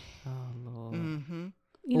 Oh Lord. Mm-hmm.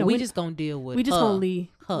 You Well, know, we just gonna deal with. we just her. gonna leave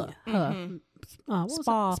her. Mm-hmm. what was it?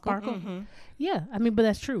 Sparkle. Sparkle. Mm-hmm. Yeah, I mean, but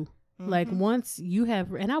that's true. Like Mhm. once you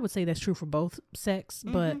have, and I would say that's true for both sex,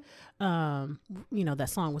 but you know, that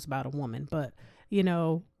song was about a woman. But you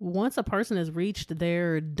know, once a person has reached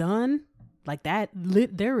their done, like that,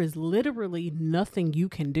 there is literally nothing you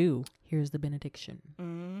can do. Here's the benediction.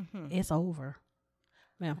 Mm-hmm. It's over.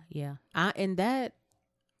 Yeah. I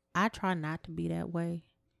try not to be that way.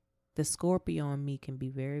 The Scorpio in me can be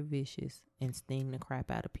very vicious and sting the crap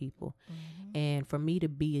out of people. Mm-hmm. And for me to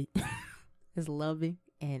be as loving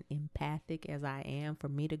and empathic as I am, for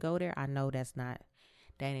me to go there, I know that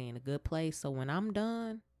ain't a good place. So when I'm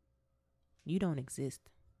done, you don't exist.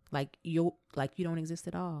 Like you don't exist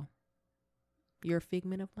at all. You're a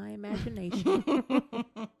figment of my imagination.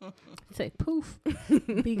 Say poof,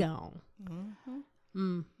 be gone. Mm-hmm.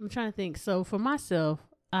 I'm trying to think. So for myself,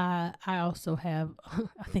 I also have.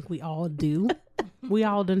 I think we all do. We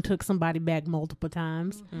all done took somebody back multiple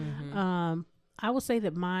times. Mm-hmm. I will say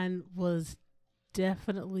that mine was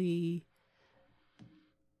definitely.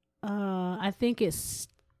 I think it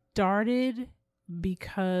started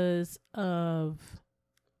because of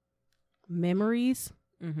memories.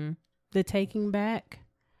 Mm-hmm. The taking back.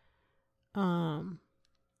 Let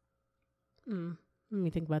me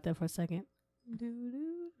think about that for a second. See,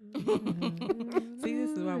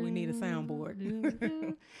 this is why we need a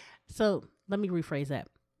soundboard. So let me rephrase that.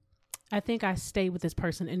 I think I stayed with this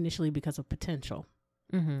person initially because of potential.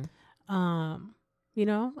 Mm-hmm. You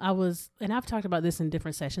know, and I've talked about this in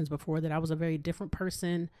different sessions before, that I was a very different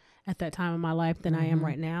person at that time in my life than I am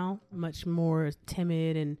right now. Much more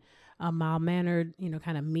timid and mild mannered, you know,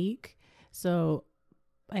 kind of meek. So,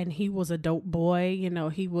 and he was a dope boy, you know,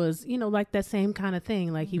 he was, you know, like that same kind of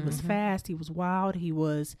thing. Like he was fast, he was wild, he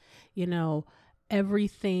was, you know,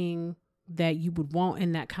 everything that you would want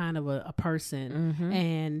in that kind of a person. Mm-hmm.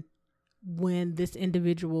 And when this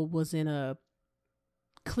individual was in a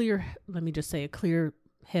clear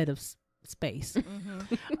head of space,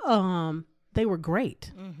 they were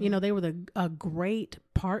great. You know, they were a great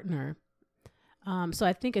partner. So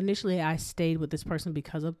I think initially I stayed with this person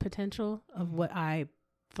because of potential of what I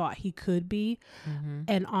thought he could be.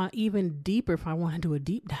 And even deeper, if I want to do a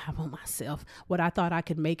deep dive on myself, what I thought I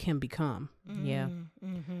could make him become. Yeah.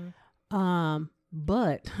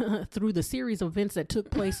 But through the series of events that took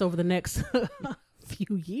place over the next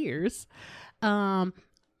few years, I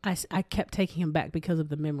kept taking him back because of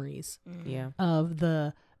the memories Yeah. of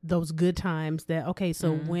those good times that, okay,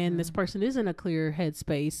 so when this person is in a clear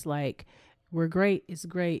headspace, like we're great,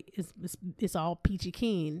 it's all peachy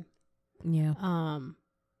keen. Yeah.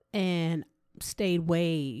 And stayed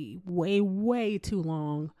way too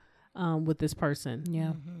long with this person.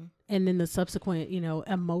 Yeah. And then the subsequent, you know,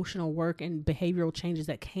 emotional work and behavioral changes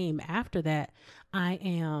that came after that, I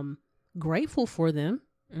am grateful for them.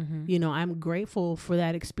 You know, I'm grateful for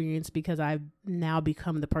that experience because I've now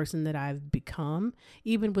become the person that I've become,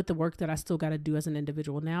 even with the work that I still got to do as an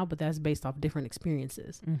individual now, but that's based off different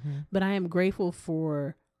experiences. But I am grateful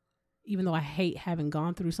for, even though I hate having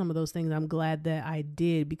gone through some of those things, I'm glad that I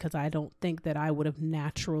did, because I don't think that I would have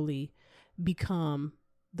naturally become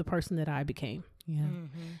the person that I became. Yeah.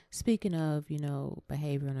 Speaking of, you know,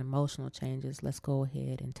 behavioral and emotional changes, let's go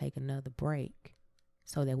ahead and take another break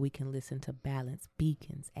so that we can listen to Balance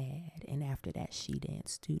Beacon's ad. And after that, She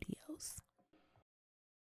Dance Studios.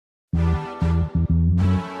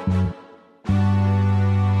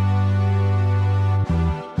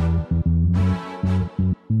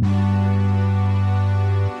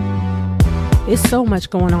 It's so much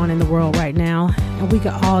going on in the world right now, and we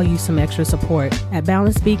could all use some extra support. At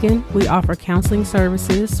Balance Beacon, we offer counseling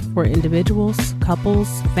services for individuals,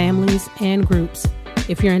 couples, families, and groups.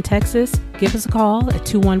 If you're in Texas, give us a call at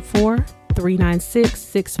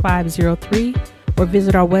 214-396-6503 or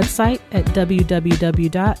visit our website at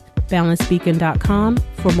www.balancebeacon.com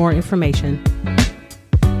for more information.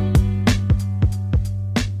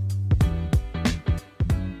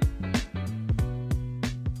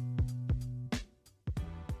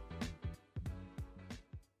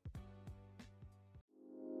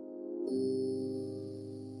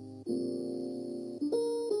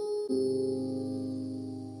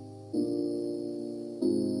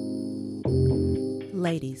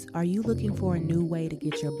 Ladies, are you looking for a new way to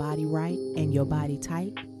get your body right and your body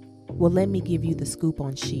tight? Well, let me give you the scoop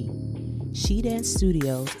on She. She Dance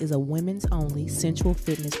Studios is a women's only sensual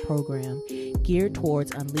fitness program geared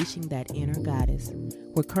towards unleashing that inner goddess.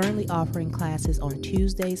 We're currently offering classes on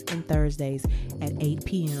Tuesdays and Thursdays at 8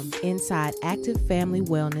 p.m. inside Active Family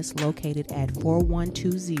Wellness located at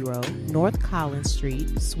 4120 North Collins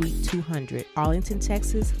Street, Suite 200, Arlington,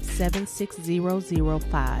 Texas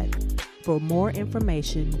 76005. For more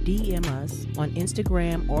information, DM us on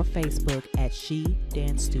Instagram or Facebook at She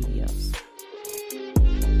Dance Studios.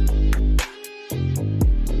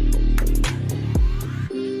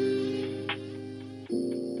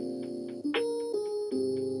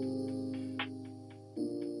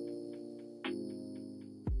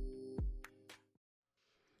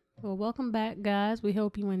 Well, welcome back, guys. We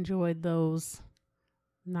hope you enjoyed those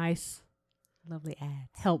nice, Lovely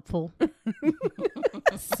ads. helpful,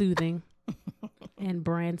 soothing, and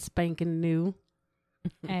brand spanking new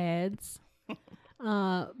ads.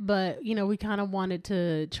 But, we kind of wanted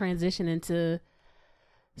to transition into,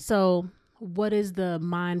 so what is the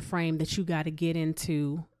mind frame that you got to get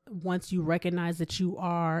into once you recognize that you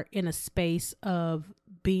are in a space of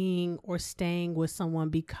being or staying with someone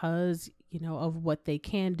because of what they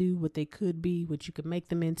can do, what they could be, what you could make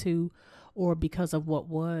them into, or because of what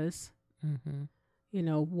was. Mm-hmm.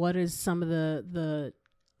 What is some of the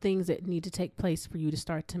things that need to take place for you to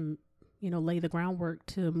start to, lay the groundwork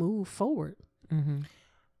to move forward? Mm-hmm.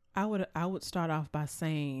 I would start off by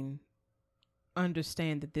saying,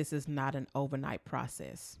 understand that this is not an overnight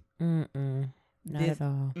process. Not at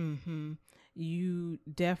all. You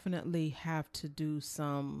definitely have to do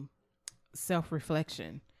some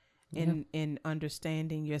self-reflection in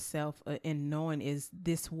understanding yourself and knowing, is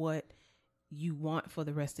this what you want for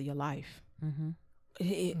the rest of your life?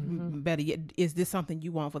 Better yet, is this something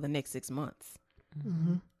you want for the next 6 months?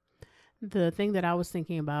 The thing that I was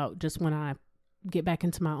thinking about just when I get back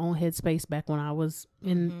into my own headspace back when I was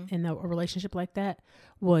in a relationship like that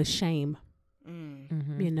was shame.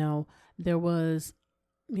 There was,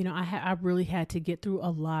 I really had to get through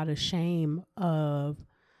a lot of shame of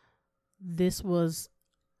this was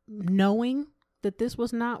knowing that this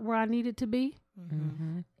was not where I needed to be,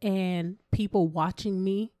 and people watching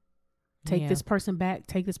me take this person back,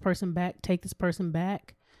 take this person back, take this person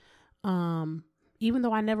back. Even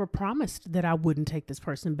though I never promised that I wouldn't take this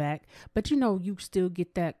person back, but you still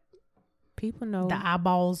get that, people know, the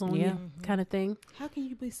eyeballs on you kind of thing. How can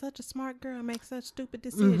you be such a smart girl and make such stupid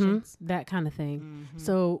decisions? That kind of thing.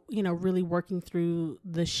 So, really working through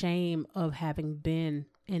the shame of having been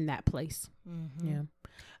in that place. Yeah.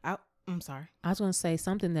 I'm sorry. I was going to say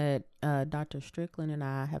something that Dr. Strickland and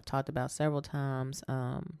I have talked about several times,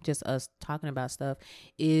 just us talking about stuff,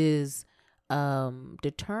 is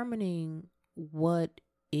determining what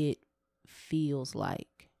it feels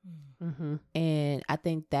like. And I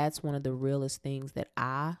think that's one of the realest things that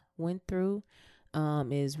I went through,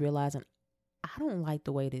 is realizing I don't like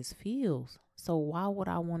the way this feels. So why would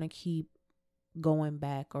I want to keep going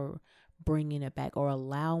back or bringing it back or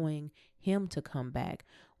allowing him to come back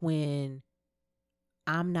when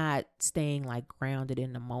I'm not staying like grounded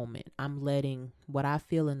in the moment? I'm letting what I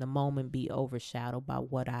feel in the moment be overshadowed by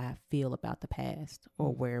what I feel about the past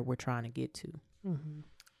or where we're trying to get to.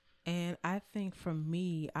 And I think for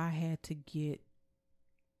me, I had to get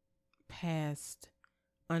past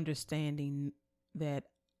understanding that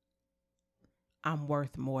I'm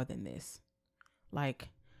worth more than this. Like,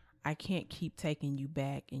 I can't keep taking you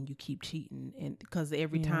back and you keep cheating. And because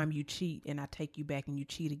every time you cheat and I take you back and you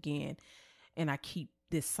cheat again and I keep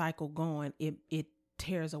this cycle going, it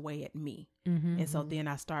tears away at me. And so then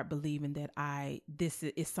I start believing that this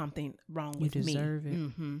is something wrong with me. You deserve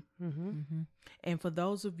it. And for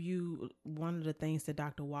those of you, one of the things that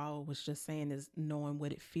Dr. Wall was just saying is knowing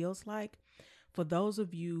what it feels like. For those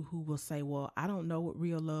of you who will say, well, I don't know what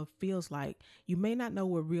real love feels like. You may not know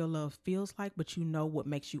what real love feels like, but you know what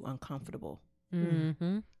makes you uncomfortable.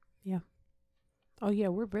 Yeah. Oh, yeah,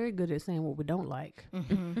 we're very good at saying what we don't like.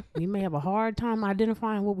 We may have a hard time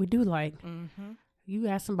identifying what we do like. You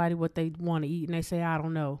ask somebody what they want to eat and they say, I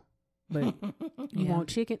don't know. But you want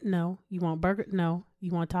chicken? No. You want burger? No.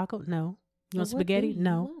 You want taco? No. You want spaghetti?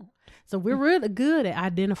 No. So we're really good at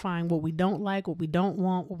identifying what we don't like, what we don't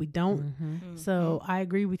want, what we don't. So I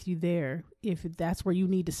agree with you there. If that's where you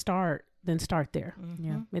need to start, then start there.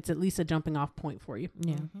 Yeah. It's at least a jumping off point for you.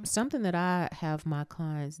 Yeah. Something that I have my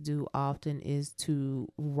clients do often is to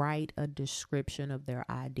write a description of their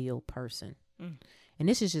ideal person. And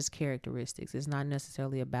this is just characteristics. It's not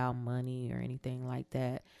necessarily about money or anything like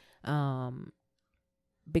that.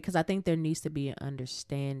 because I think there needs to be an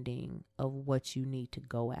understanding of what you need to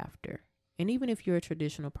go after. And even if you're a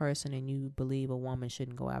traditional person and you believe a woman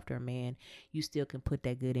shouldn't go after a man, you still can put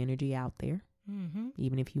that good energy out there,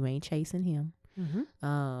 even if you ain't chasing him.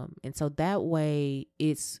 And so that way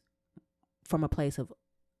it's from a place of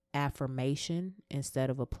affirmation instead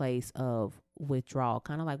of a place of withdrawal,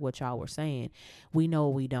 kind of like what y'all were saying. We know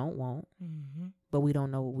what we don't want, but we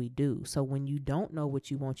don't know what we do. So when you don't know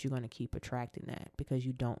what you want, you're going to keep attracting that because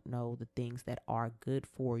you don't know the things that are good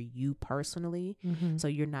for you personally. So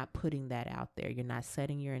you're not putting that out there. You're not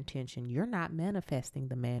setting your intention. You're not manifesting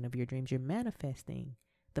the man of your dreams. You're manifesting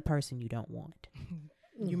the person you don't want.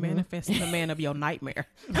 You manifesting the man of your nightmare.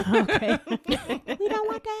 Okay. We don't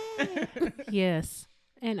want that. Yes.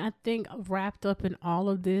 And I think wrapped up in all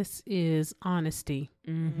of this is honesty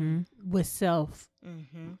with self.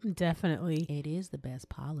 Definitely. It is the best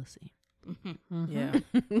policy. Yeah.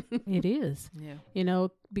 It is. Yeah. You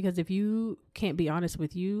know, because if you can't be honest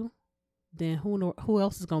with you, then who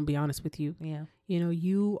else is going to be honest with you? Yeah. You know,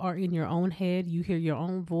 you are in your own head. You hear your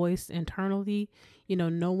own voice internally. You know,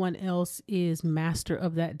 no one else is master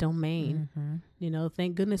of that domain. You know,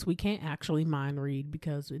 thank goodness we can't actually mind read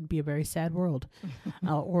because it'd be a very sad world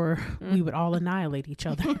or we would all annihilate each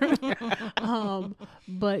other.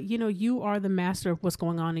 But, you know, you are the master of what's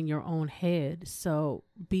going on in your own head. So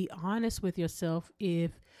be honest with yourself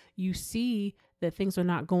if you see that things are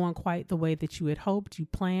not going quite the way that you had hoped, you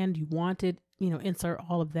planned, you wanted, you know, insert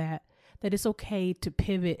all of that, that it's okay to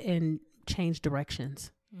pivot and change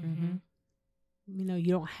directions. You know, you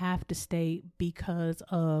don't have to stay because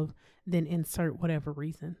of then insert whatever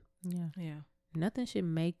reason. Yeah. Nothing should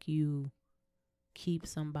make you keep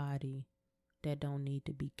somebody that don't need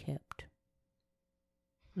to be kept.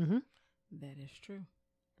 That is true.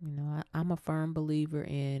 You know, I'm a firm believer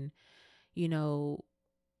in, you know,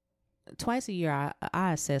 twice a year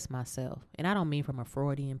I assess myself, and I don't mean from a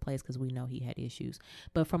Freudian place because we know he had issues,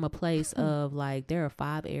 but from a place of like, there are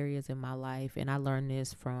 5 areas in my life, and I learned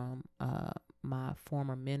this from my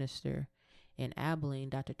former minister in Abilene,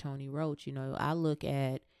 Dr. Tony Roach. You know, I look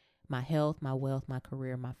at my health, my wealth, my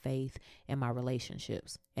career, my faith, and my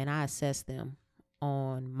relationships, and I assess them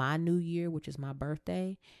on my new year, which is my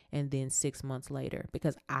birthday, and then 6 months later,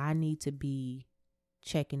 because I need to be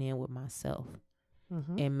checking in with myself.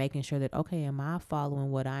 And making sure that, okay, am I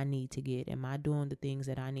following what I need to get? Am I doing the things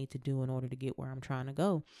that I need to do in order to get where I'm trying to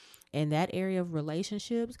go? And that area of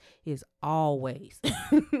relationships is always the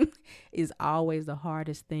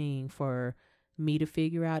hardest thing for me to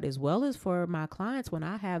figure out, as well as for my clients when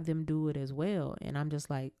I have them do it as well. And I'm just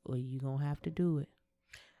like, well, you're going to have to do it.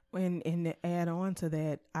 And to add on to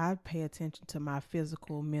that, I pay attention to my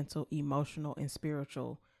physical, mental, emotional, and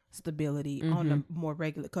spiritual stability on a more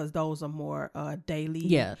regular, because those are more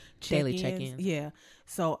daily check-ins. Yeah.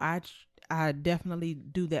 So I definitely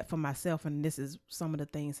do that for myself, and this is some of the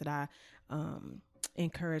things that I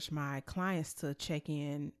encourage my clients to check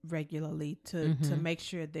in regularly to make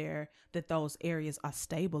sure that those areas are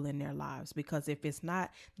stable in their lives, because if it's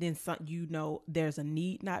not, then there's a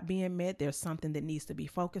need not being met, there's something that needs to be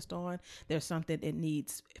focused on, there's something that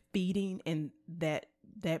needs feeding, and that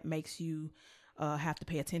makes you have to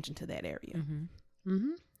pay attention to that area.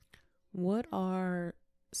 What are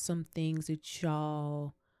some things that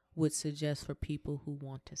y'all would suggest for people who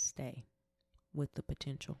want to stay with the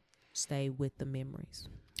potential, stay with the memories?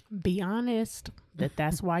 Be honest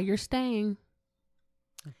that's why you're staying.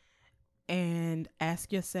 And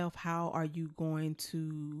ask yourself, how are you going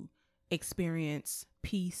to experience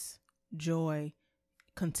peace, joy,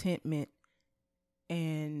 contentment,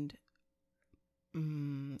 and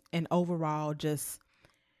overall just,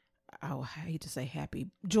 I hate to say happy,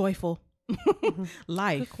 joyful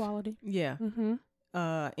life. Good quality. Yeah.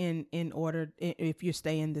 In order, if you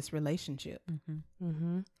stay in this relationship.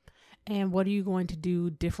 And what are you going to do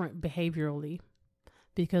different behaviorally?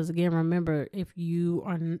 Because again, remember, if you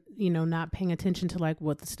are, not paying attention to like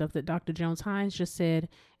what the stuff that Dr. Jones-Hines just said,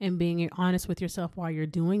 and being honest with yourself while you're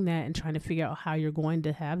doing that and trying to figure out how you're going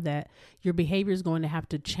to have that, your behavior is going to have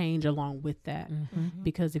to change along with that.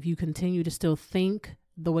 Because if you continue to still think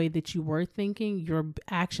the way that you were thinking, your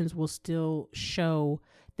actions will still show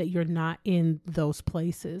that you're not in those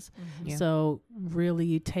places. So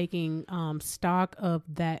really taking stock of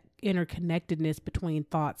that interconnectedness between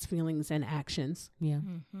thoughts, feelings, and actions.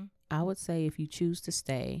 I would say if you choose to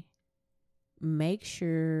stay, make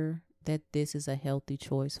sure that this is a healthy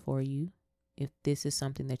choice for you. If this is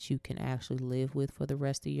something that you can actually live with for the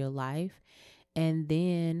rest of your life, and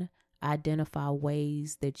then identify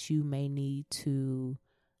ways that you may need to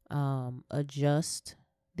adjust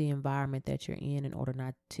the environment that you're in order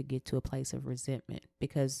not to get to a place of resentment,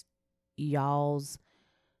 because y'all's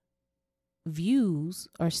views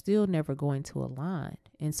are still never going to align.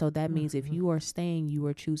 And so that means if you are staying, you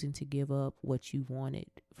are choosing to give up what you wanted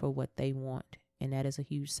for what they want. And that is a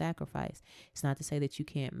huge sacrifice. It's not to say that you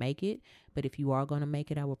can't make it, but if you are going to make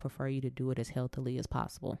it, I would prefer you to do it as healthily as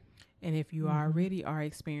possible. And if you already are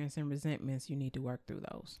experiencing resentments, you need to work through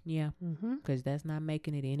those. Yeah, because that's not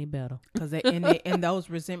making it any better. Because and those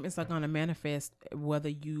resentments are going to manifest whether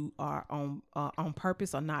you are on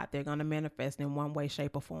purpose or not. They're going to manifest in one way,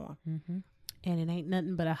 shape, or form. And it ain't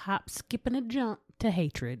nothing but a hop, skip, and a jump to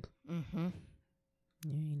hatred. You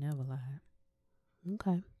ain't never lied.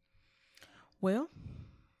 Okay. Well,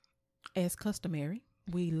 as customary,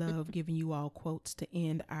 we love giving you all quotes to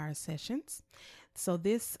end our sessions. So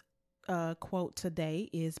this quote today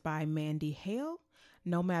is by Mandy Hale.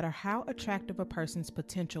 No matter how attractive a person's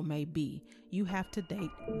potential may be, you have to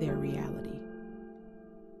date their reality.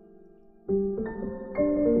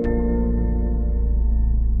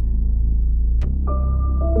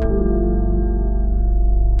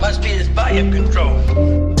 Must be this volume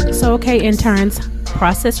control. So, okay, interns,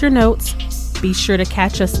 process your notes. Be sure to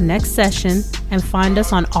catch us next session and find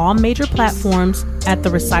us on all major platforms at The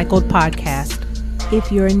Recycled Podcast.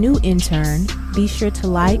 If you're a new intern, be sure to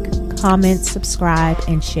like, comment, subscribe,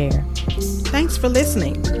 and share. Thanks for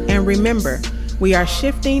listening. And remember, we are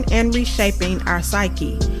shifting and reshaping our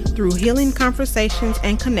psyche through healing conversations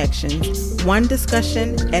and connections, one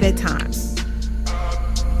discussion at a time.